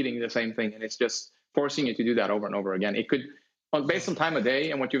repeating the same thing, and it's just forcing you to do that over and over again. It could, based on time of day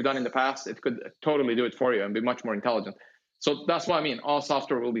and what you've done in the past, it could totally do it for you and be much more intelligent. So that's what I mean. All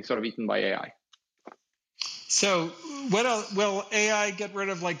software will be sort of eaten by AI. So what else will AI get rid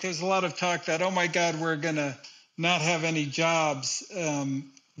of? There's a lot of talk that, oh my God, we're going to not have any jobs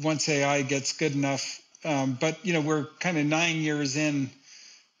once AI gets good enough. But, we're kind of 9 years in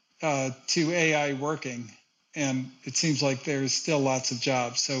to AI working. and it seems like there's still lots of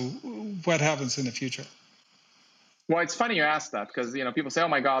jobs. So what happens in the future? Well, it's funny you ask that, because people say, oh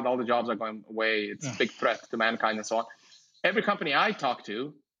my God, all the jobs are going away. It's a big threat to mankind and so on. Every company I talk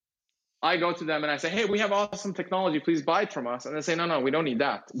to, I go to them and I say, hey, we have awesome technology. Please buy it from us. And they say, no, we don't need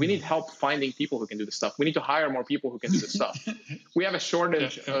that. We need help finding people who can do this stuff. We need to hire more people who can do this stuff. We have a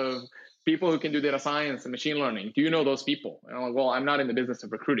shortage of people who can do data science and machine learning. Do you know those people? And I'm like, well, I'm not in the business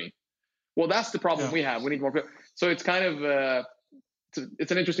of recruiting. Well, that's the problem we have. We need more people. So it's kind of,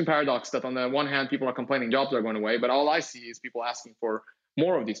 it's an interesting paradox that on the one hand, people are complaining jobs are going away, but all I see is people asking for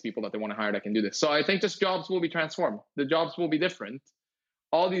more of these people that they want to hire that can do this. So I think just jobs will be transformed. The jobs will be different.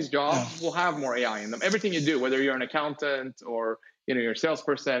 All these jobs will have more AI in them. Everything you do, whether you're an accountant or you're a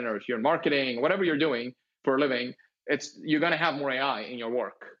salesperson, or if you're in marketing, whatever you're doing for a living, you're going to have more AI in your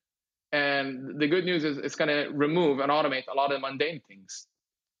work. And the good news is it's going to remove and automate a lot of mundane things,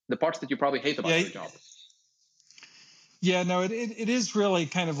 the parts that you probably hate about your job. Yeah, no, it is really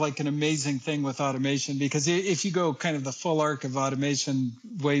kind of like an amazing thing with automation, because if you go kind of the full arc of automation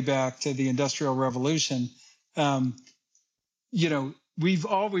way back to the Industrial Revolution, all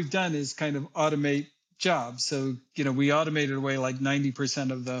we've done is kind of automate jobs. So, we automated away like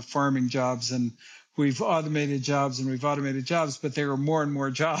 90% of the farming jobs, and we've automated jobs, but there are more and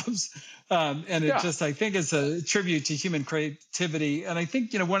more jobs. And it just, I think it's a tribute to human creativity. And I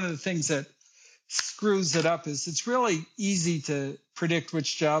think, one of the things that screws it up is it's really easy to predict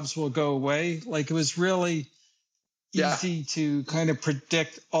which jobs will go away. Like, it was really easy to kind of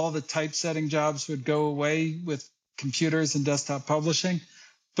predict all the typesetting jobs would go away with computers and desktop publishing,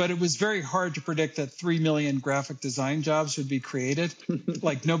 but it was very hard to predict that 3 million graphic design jobs would be created.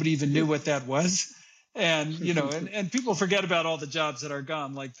 Like, nobody even knew what that was. And, and people forget about all the jobs that are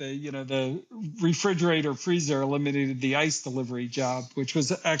gone. Like the refrigerator freezer eliminated the ice delivery job, which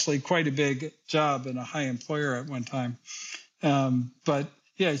was actually quite a big job and a high employer at one time. But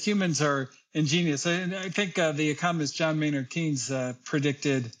yeah, humans are ingenious. And I think the economist John Maynard Keynes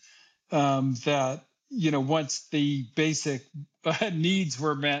predicted that, once the basic needs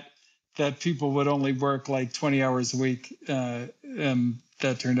were met, that people would only work like 20 hours a week.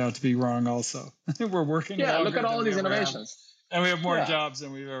 That turned out to be wrong also. We're working longer. Look at all these innovations. And we have more jobs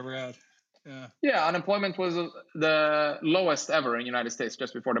than we've ever had. Yeah, unemployment was the lowest ever in the United States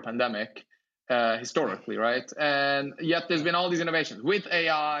just before the pandemic, historically, right? And yet there's been all these innovations with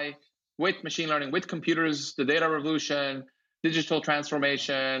AI, with machine learning, with computers, the data revolution, digital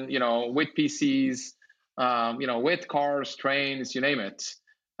transformation, with PCs, with cars, trains, you name it.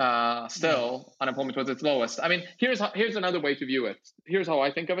 Still, unemployment was its lowest. I mean, here's another way to view it. Here's how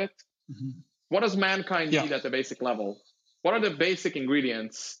I think of it. What does mankind need at the basic level? What are the basic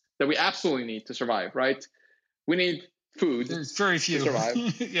ingredients that we absolutely need to survive, right? We need food. There's very few to survive.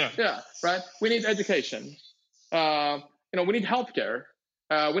 Right? We need education. We need healthcare.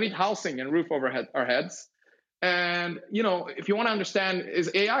 We need housing and roof over our heads. And, if you want to understand,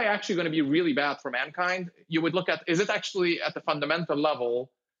 is AI actually going to be really bad for mankind? You would look at, is it actually at the fundamental level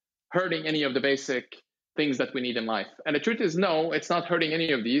hurting any of the basic things that we need in life? And the truth is, no, it's not hurting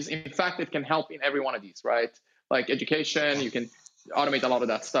any of these. In fact, it can help in every one of these, right? Like education, you can automate a lot of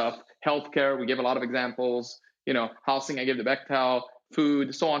that stuff. Healthcare, we give a lot of examples. Housing, I give the Bechtel,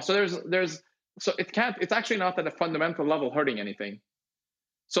 food, so on. So it's actually not at a fundamental level hurting anything.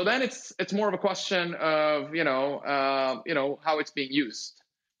 So then it's more of a question of how it's being used.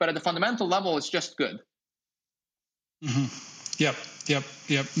 But at the fundamental level, it's just good. Yep.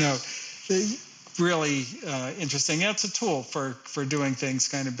 No, really interesting. It's a tool for doing things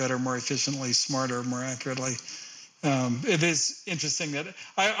kind of better, more efficiently, smarter, more accurately. It is interesting that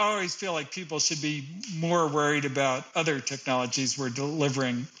I always feel like people should be more worried about other technologies we're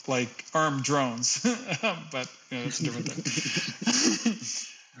delivering, like armed drones. But it's a different thing.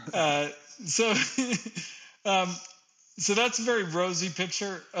 So that's a very rosy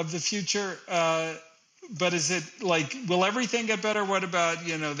picture of the future. But is it like, will everything get better? What about,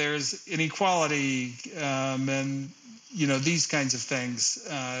 there's inequality and, these kinds of things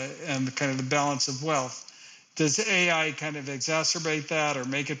and kind of the balance of wealth. Does AI kind of exacerbate that or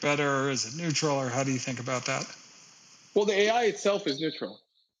make it better, or is it neutral, or how do you think about that? Well, the AI itself is neutral,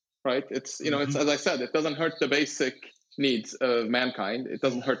 right? It's, it's, as I said, it doesn't hurt the basic needs of mankind. It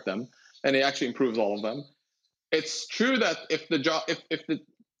doesn't hurt them, and it actually improves all of them. It's true that if the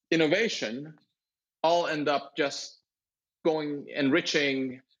innovation all end up just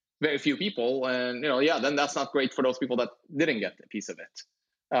enriching very few people, and then that's not great for those people that didn't get a piece of it.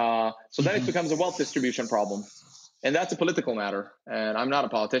 So then it becomes a wealth distribution problem, and that's a political matter. And I'm not a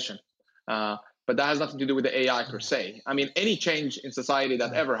politician, but that has nothing to do with the AI per se. I mean, any change in society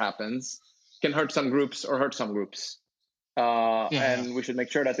that ever happens can hurt some groups or hurt some groups. And we should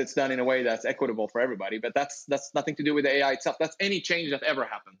make sure that it's done in a way that's equitable for everybody. But that's nothing to do with the AI itself. That's any change that ever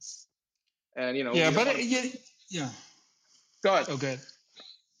happens. And Go ahead. Oh, good.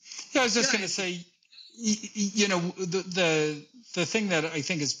 Yeah, I was just going to say, the thing that I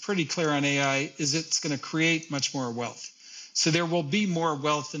think is pretty clear on AI is it's going to create much more wealth. So there will be more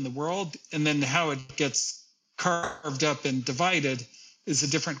wealth in the world, and then how it gets carved up and divided is a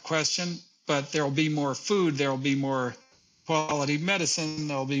different question. But there will be more food, there will be more quality medicine,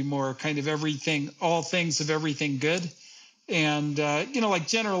 there will be more kind of everything, all things of everything good. And,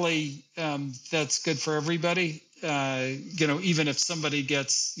 generally, that's good for everybody. Even if somebody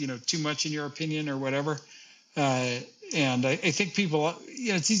gets, too much in your opinion or whatever. And I think people,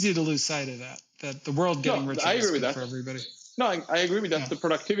 it's easy to lose sight of that the world getting richer is good for everybody. No, I agree with that. The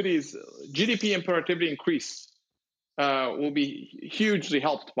GDP and productivity increase will be hugely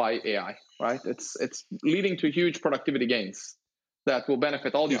helped by AI, right? It's leading to huge productivity gains that will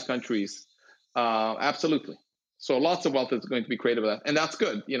benefit all these countries. Absolutely. So lots of wealth is going to be created with that. And that's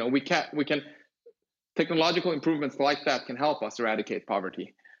good. Technological improvements like that can help us eradicate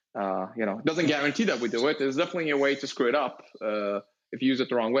poverty. It doesn't guarantee that we do it. There's definitely a way to screw it up if you use it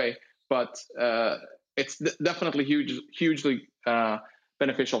the wrong way. But it's definitely hugely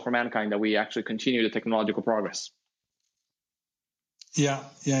beneficial for mankind that we actually continue the technological progress. Yeah.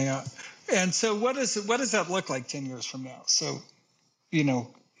 And so what does that look like 10 years from now? So,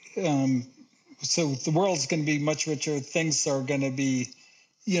 so the world's going to be much richer. Things are going to be,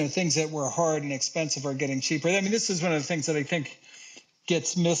 things that were hard and expensive are getting cheaper. I mean, this is one of the things that I think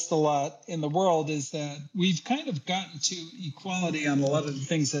gets missed a lot in the world is that we've kind of gotten to equality on a lot of the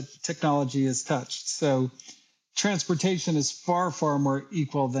things that technology has touched. So transportation is far, far more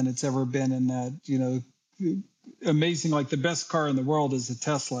equal than it's ever been in that, amazing, like the best car in the world is a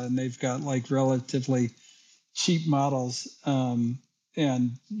Tesla, and they've got like relatively cheap models. And,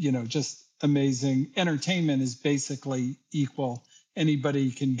 just amazing. Entertainment is basically equal.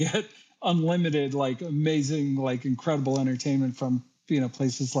 Anybody can get unlimited, like amazing, like incredible entertainment from,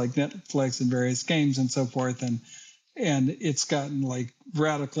 places like Netflix and various games and so forth. And it's gotten like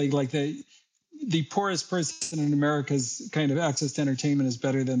radically, like the poorest person in America's kind of access to entertainment is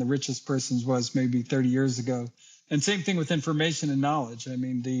better than the richest person's was maybe 30 years ago. And same thing with information and knowledge. I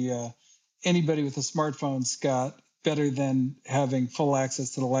mean, anybody with a smartphone's got better than having full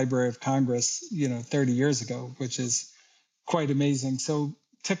access to the Library of Congress, 30 years ago, which is quite amazing. So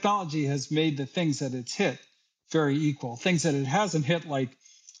technology has made the things that it's hit very equal. Things that it hasn't hit, like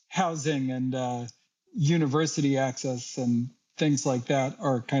housing and university access and things like that,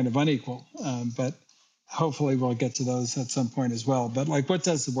 are kind of unequal. But hopefully we'll get to those at some point as well. But like, what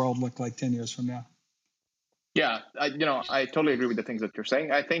does the world look like 10 years from now? Yeah, I totally agree with the things that you're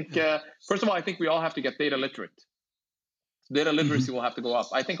saying. I think, first of all, I think we all have to get data literate. Data literacy will have to go up.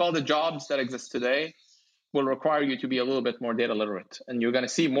 I think all the jobs that exist today will require you to be a little bit more data literate. And you're going to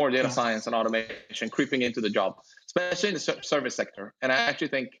see more data science and automation creeping into the job, especially in the service sector. And I actually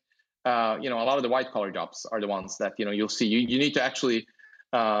think, a lot of the white collar jobs are the ones that, you'll see. You need to actually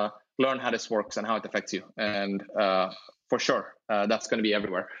learn how this works and how it affects you. And for sure, that's going to be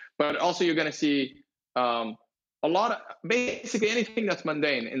everywhere. But also you're going to see a lot of basically anything that's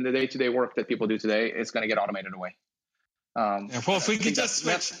mundane in the day-to-day work that people do today is going to get automated away. Well, if we could just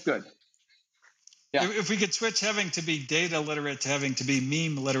switch, that's good. Yeah. If we could switch having to be data literate to having to be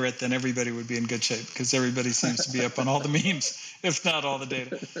meme literate, then everybody would be in good shape, because everybody seems to be up on all the memes, if not all the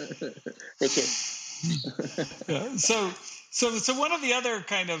data. For sure. Yeah. So one of the other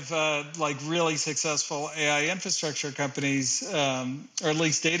kind of like really successful AI infrastructure companies, or at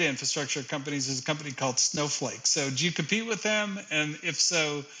least data infrastructure companies, is a company called Snowflake. So do you compete with them? And if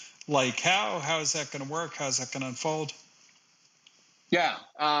so, like how is that going to work? How is that going to unfold? Yeah,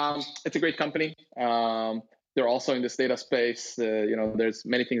 it's a great company. They're also in this data space. There's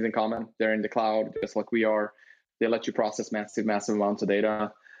many things in common. They're in the cloud, just like we are. They let you process massive amounts of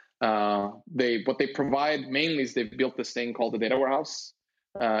data. What they provide mainly is they've built this thing called the data warehouse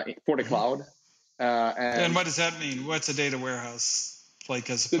for the cloud. And what does that mean? What's a data warehouse, like,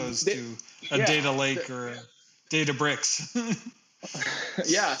 as opposed to a data lake or a Databricks?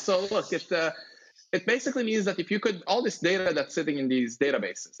 Yeah. So look, it basically means that if you could, all this data that's sitting in these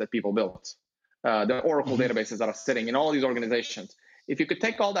databases that people built, the Oracle databases that are sitting in all these organizations, if you could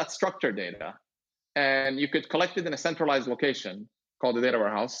take all that structured data and you could collect it in a centralized location called the data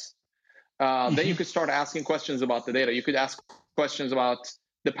warehouse, then you could start asking questions about the data. You could ask questions about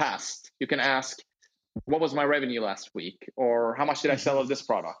the past. You can ask, what was my revenue last week? Or how much did I sell of this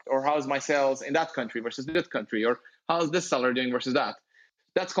product? Or how is my sales in that country versus this country? Or how is this seller doing versus that?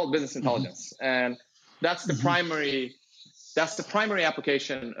 That's called business intelligence, and that's the primary. That's the primary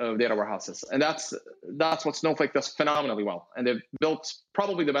application of data warehouses, and that's what Snowflake does phenomenally well. And they've built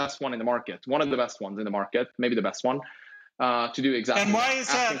probably the best one in the market, one of the best ones in the market, maybe the best one, to do exactly. And why is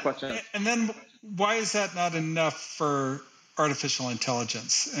asking that? Questions. And then why is that not enough for artificial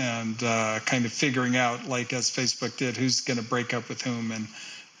intelligence and kind of figuring out, like as Facebook did, who's going to break up with whom and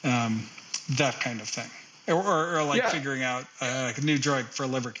that kind of thing, or like figuring out a new drug for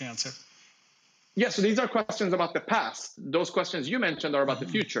liver cancer? Yeah, so these are questions about the past. Those questions you mentioned are about the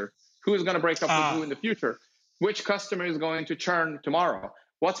future. Who is going to break up with who in the future? Which customer is going to churn tomorrow?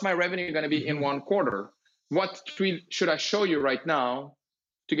 What's my revenue going to be in one quarter? What tweet should I show you right now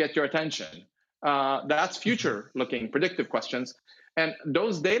to get your attention? That's future-looking, predictive questions. And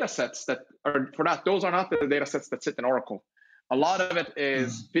those data sets that are for that, those are not the data sets that sit in Oracle. A lot of it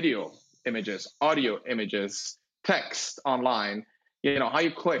is video images, audio images, text online. How you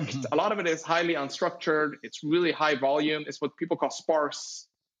clicked. A lot of it is highly unstructured. It's really high volume. It's what people call sparse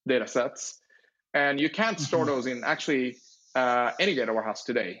data sets. And you can't store those in actually any data warehouse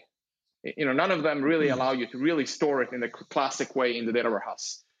today. None of them really allow you to really store it in the classic way in the data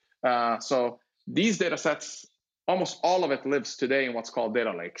warehouse. So these data sets, almost all of it lives today in what's called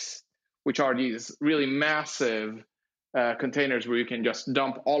data lakes, which are these really massive containers where you can just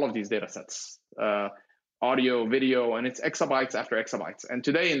dump all of these data sets. Audio, video, and it's exabytes after exabytes. And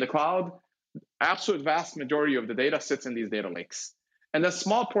today in the cloud, absolute vast majority of the data sits in these data lakes. And the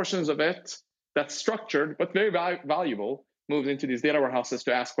small portions of it that's structured, but very valuable, moves into these data warehouses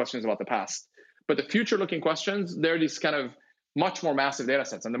to ask questions about the past. But the future-looking questions, they're these kind of much more massive data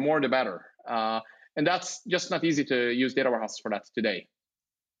sets, and the more the better. And that's just not easy to use data warehouses for that today.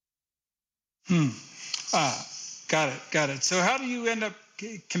 Got it. So how do you end up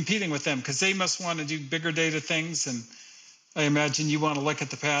competing with them? Because they must want to do bigger data things, and I imagine you want to look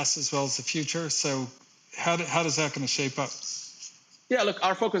at the past as well as the future. So how does that going to shape up? Yeah, look,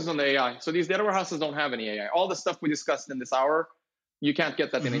 our focus is on the AI. So these data warehouses don't have any AI. All the stuff we discussed in this hour, you can't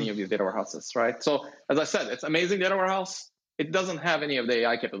get that in any of these data warehouses, right? So as I said, it's amazing data warehouse. It doesn't have any of the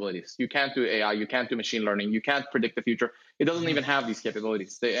AI capabilities. You can't do AI. You can't do machine learning. You can't predict the future. It doesn't even have these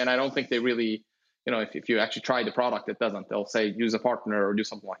capabilities. And I don't think they really, if you actually try the product, it doesn't. They'll say use a partner or do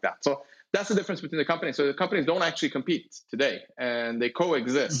something like that. So that's the difference between the companies. So the companies don't actually compete today, and they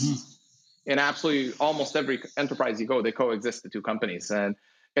coexist. In absolutely almost every enterprise you go, they coexist, the two companies. And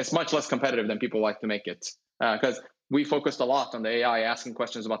it's much less competitive than people like to make it, because we focused a lot on the AI asking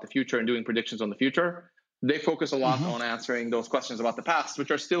questions about the future and doing predictions on the future. They focus a lot on answering those questions about the past,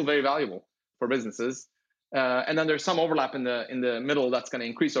 which are still very valuable for businesses. And then there's some overlap in the middle that's going to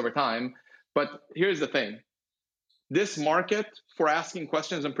increase over time. But here's the thing. This market for asking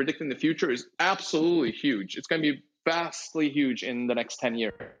questions and predicting the future is absolutely huge. It's going to be vastly huge in the next 10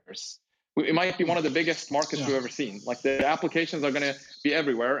 years. It might be one of the biggest markets we've ever seen. Like, the applications are going to be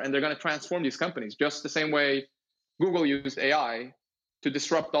everywhere, and they're going to transform these companies just the same way Google used AI to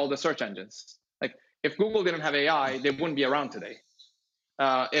disrupt all the search engines. Like, if Google didn't have AI, they wouldn't be around today.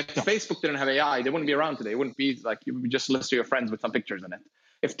 If Facebook didn't have AI, they wouldn't be around today. It wouldn't be like you would just list to your friends with some pictures in it.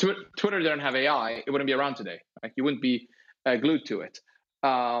 If Twitter didn't have AI, it wouldn't be around today. Like, you wouldn't be glued to it.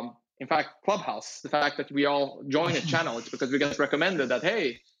 In fact, Clubhouse, the fact that we all join a channel, it's because we get recommended that,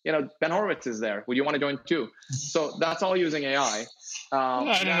 hey, Ben Horowitz is there. Would you want to join too? So that's all using AI.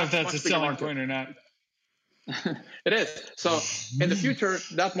 I don't know if that's a selling point or not. It is. So in the future,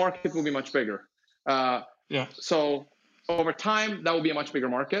 that market will be much bigger. So over time, that will be a much bigger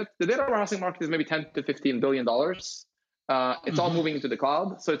market. The data warehousing market is maybe $10 to $15 billion. It's all moving into the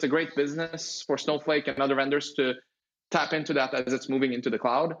cloud. So it's a great business for Snowflake and other vendors to tap into that as it's moving into the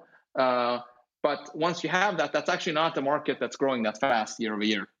cloud. But once you have that, that's actually not the market that's growing that fast year over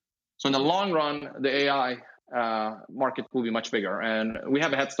year. So in the long run, the AI market will be much bigger, and we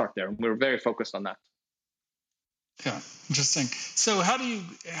have a head start there. We're very focused on that. Yeah, interesting. So how do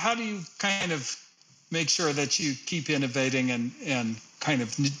you kind of make sure that you keep innovating and kind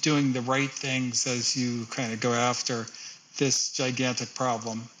of doing the right things as you kind of go after this gigantic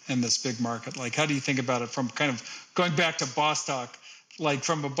problem in this big market? Like, how do you think about it from kind of going back to boss talk? Like,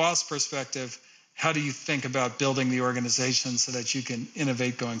 from a boss perspective, how do you think about building the organization so that you can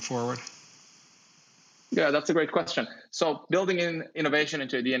innovate going forward? Yeah, that's a great question. So building in innovation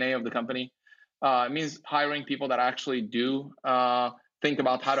into the DNA of the company means hiring people that actually do think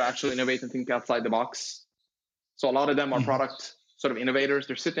about how to actually innovate and think outside the box. So a lot of them are product sort of innovators.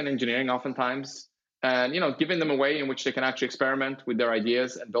 They're sitting in engineering oftentimes, and giving them a way in which they can actually experiment with their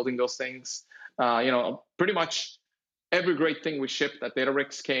ideas and building those things. Pretty much every great thing we shipped at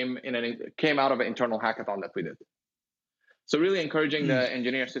Databricks came out of an internal hackathon that we did. So really encouraging the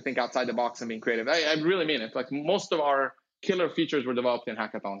engineers to think outside the box and being creative. I really mean it. Like most of our killer features were developed in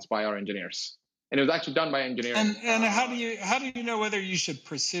hackathons by our engineers, and it was actually done by engineering. And how do you know whether you should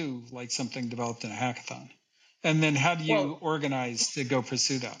pursue like something developed in a hackathon? And then how do you organize to go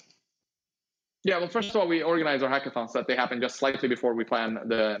pursue that? Yeah, well, first of all, we organize our hackathons so that they happen just slightly before we plan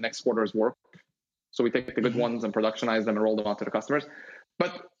the next quarter's work. So we take the good ones and productionize them and roll them out to the customers.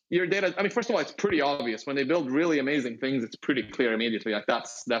 But your data, I mean, first of all, it's pretty obvious. When they build really amazing things, it's pretty clear immediately. Like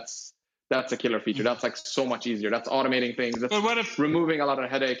that's a killer feature. That's like so much easier. That's automating things. That's removing a lot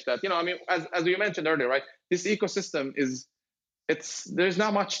of headache. That, I mean, as you mentioned earlier, right? This ecosystem there's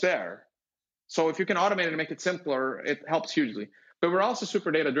not much there. So if you can automate it and make it simpler, it helps hugely. But we're also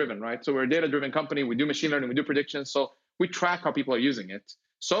super data driven, right? So we're a data driven company. We do machine learning, we do predictions. So we track how people are using it.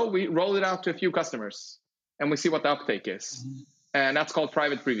 So we roll it out to a few customers and we see what the uptake is. And that's called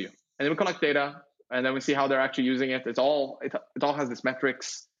private preview. And then we collect data and then we see how they're actually using it. It all has this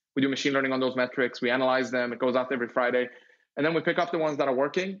metrics. We do machine learning on those metrics. We analyze them. It goes out every Friday. And then we pick up the ones that are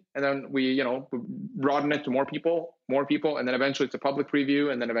working. And then we broaden it to more people. And then eventually it's a public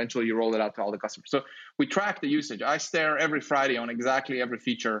preview. And then eventually you roll it out to all the customers. So we track the usage. I stare every Friday on exactly every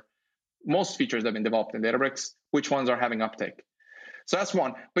feature. Most features that have been developed in Databricks, which ones are having uptake. So that's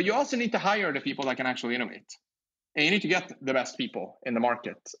one. But you also need to hire the people that can actually innovate. And you need to get the best people in the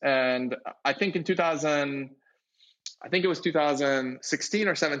market. And I think it was 2016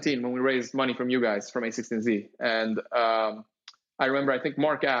 or 17 when we raised money from you guys from A16Z. And I remember, I think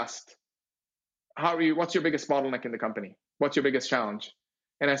Mark asked, what's your biggest bottleneck in the company? What's your biggest challenge?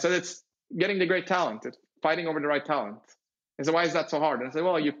 And I said, it's getting the great talent. It's fighting over the right talent. And so why is that so hard? And I said,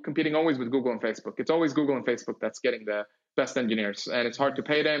 well, you're competing always with Google and Facebook. It's always Google and Facebook that's getting the best engineers. And it's hard to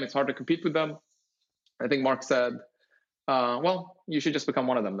pay them. It's hard to compete with them. I think Mark said, well, you should just become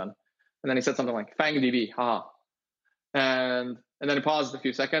one of them then. And then he said something like, FAANGDB, haha. And then he paused a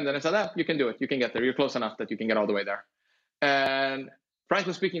few seconds and I said, you can do it. You can get there. You're close enough that you can get all the way there. And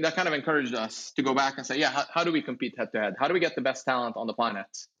frankly speaking, that kind of encouraged us to go back and say, yeah, how do we compete head to head? How do we get the best talent on the planet?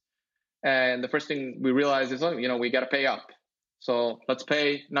 And the first thing we realized is, we got to pay up. So let's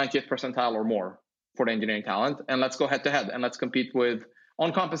pay 90th percentile or more for the engineering talent. And let's go head to head and let's compete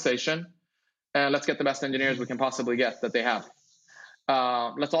on compensation. And let's get the best engineers we can possibly get that they have.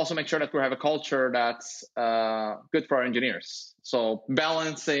 Let's also make sure that we have a culture that's good for our engineers. So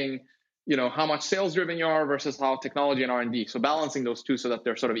balancing, how much sales driven you are versus how technology and R&D. So balancing those two so that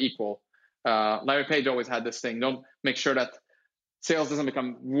they're sort of equal. Larry Page always had this thing. Don't make sure that sales doesn't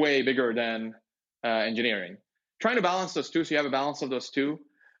become way bigger than engineering. Trying to balance those two so you have a balance of those two.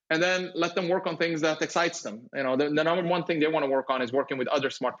 And then let them work on things that excites them. The number one thing they want to work on is working with other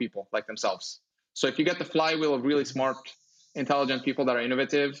smart people like themselves. So if you get the flywheel of really smart, intelligent people that are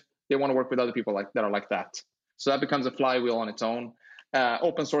innovative, they want to work with other people that are like that. So that becomes a flywheel on its own.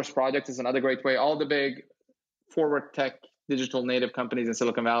 Open source project is another great way. All the big forward tech digital native companies in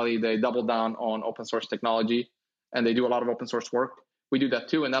Silicon Valley, they double down on open source technology and they do a lot of open source work. We do that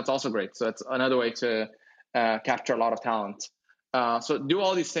too, and that's also great. So it's another way to capture a lot of talent. So do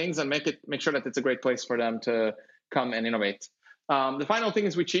all these things and make sure that it's a great place for them to come and innovate. The final thing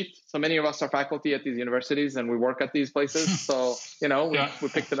is we cheat. So many of us are faculty at these universities and we work at these places. So, we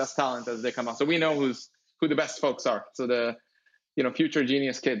pick the best talent as they come out. So we know who the best folks are. So the, future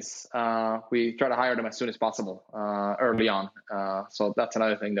genius kids, we try to hire them as soon as possible, early on. So that's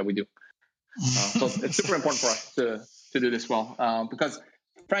another thing that we do. So it's super important for us to do this well, because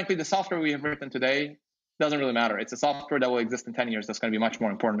frankly, the software we have written today doesn't really matter. It's a software that will exist in 10 years. That's going to be much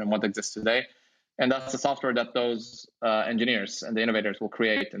more important than what exists today. And that's the software that those engineers and the innovators will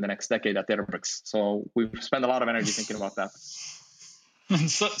create in the next decade at Databricks. So we've spent a lot of energy thinking about that.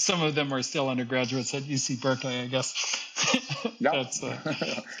 So, some of them are still undergraduates at UC Berkeley, I guess. Yeah,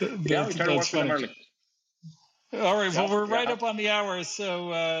 we try to work with them early. All right, well, we're right up on the hour.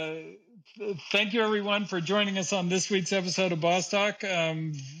 So thank you, everyone, for joining us on this week's episode of Boss Talk.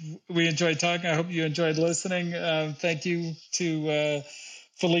 We enjoyed talking. I hope you enjoyed listening. Thank you to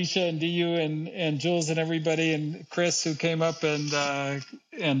Felicia and DU and Jules and everybody and Chris who came up and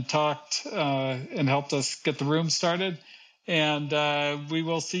talked and helped us get the room started. And we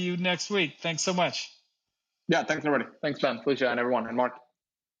will see you next week. Thanks so much. Yeah, thanks everybody. Thanks Ben, Felicia, and everyone, and Mark.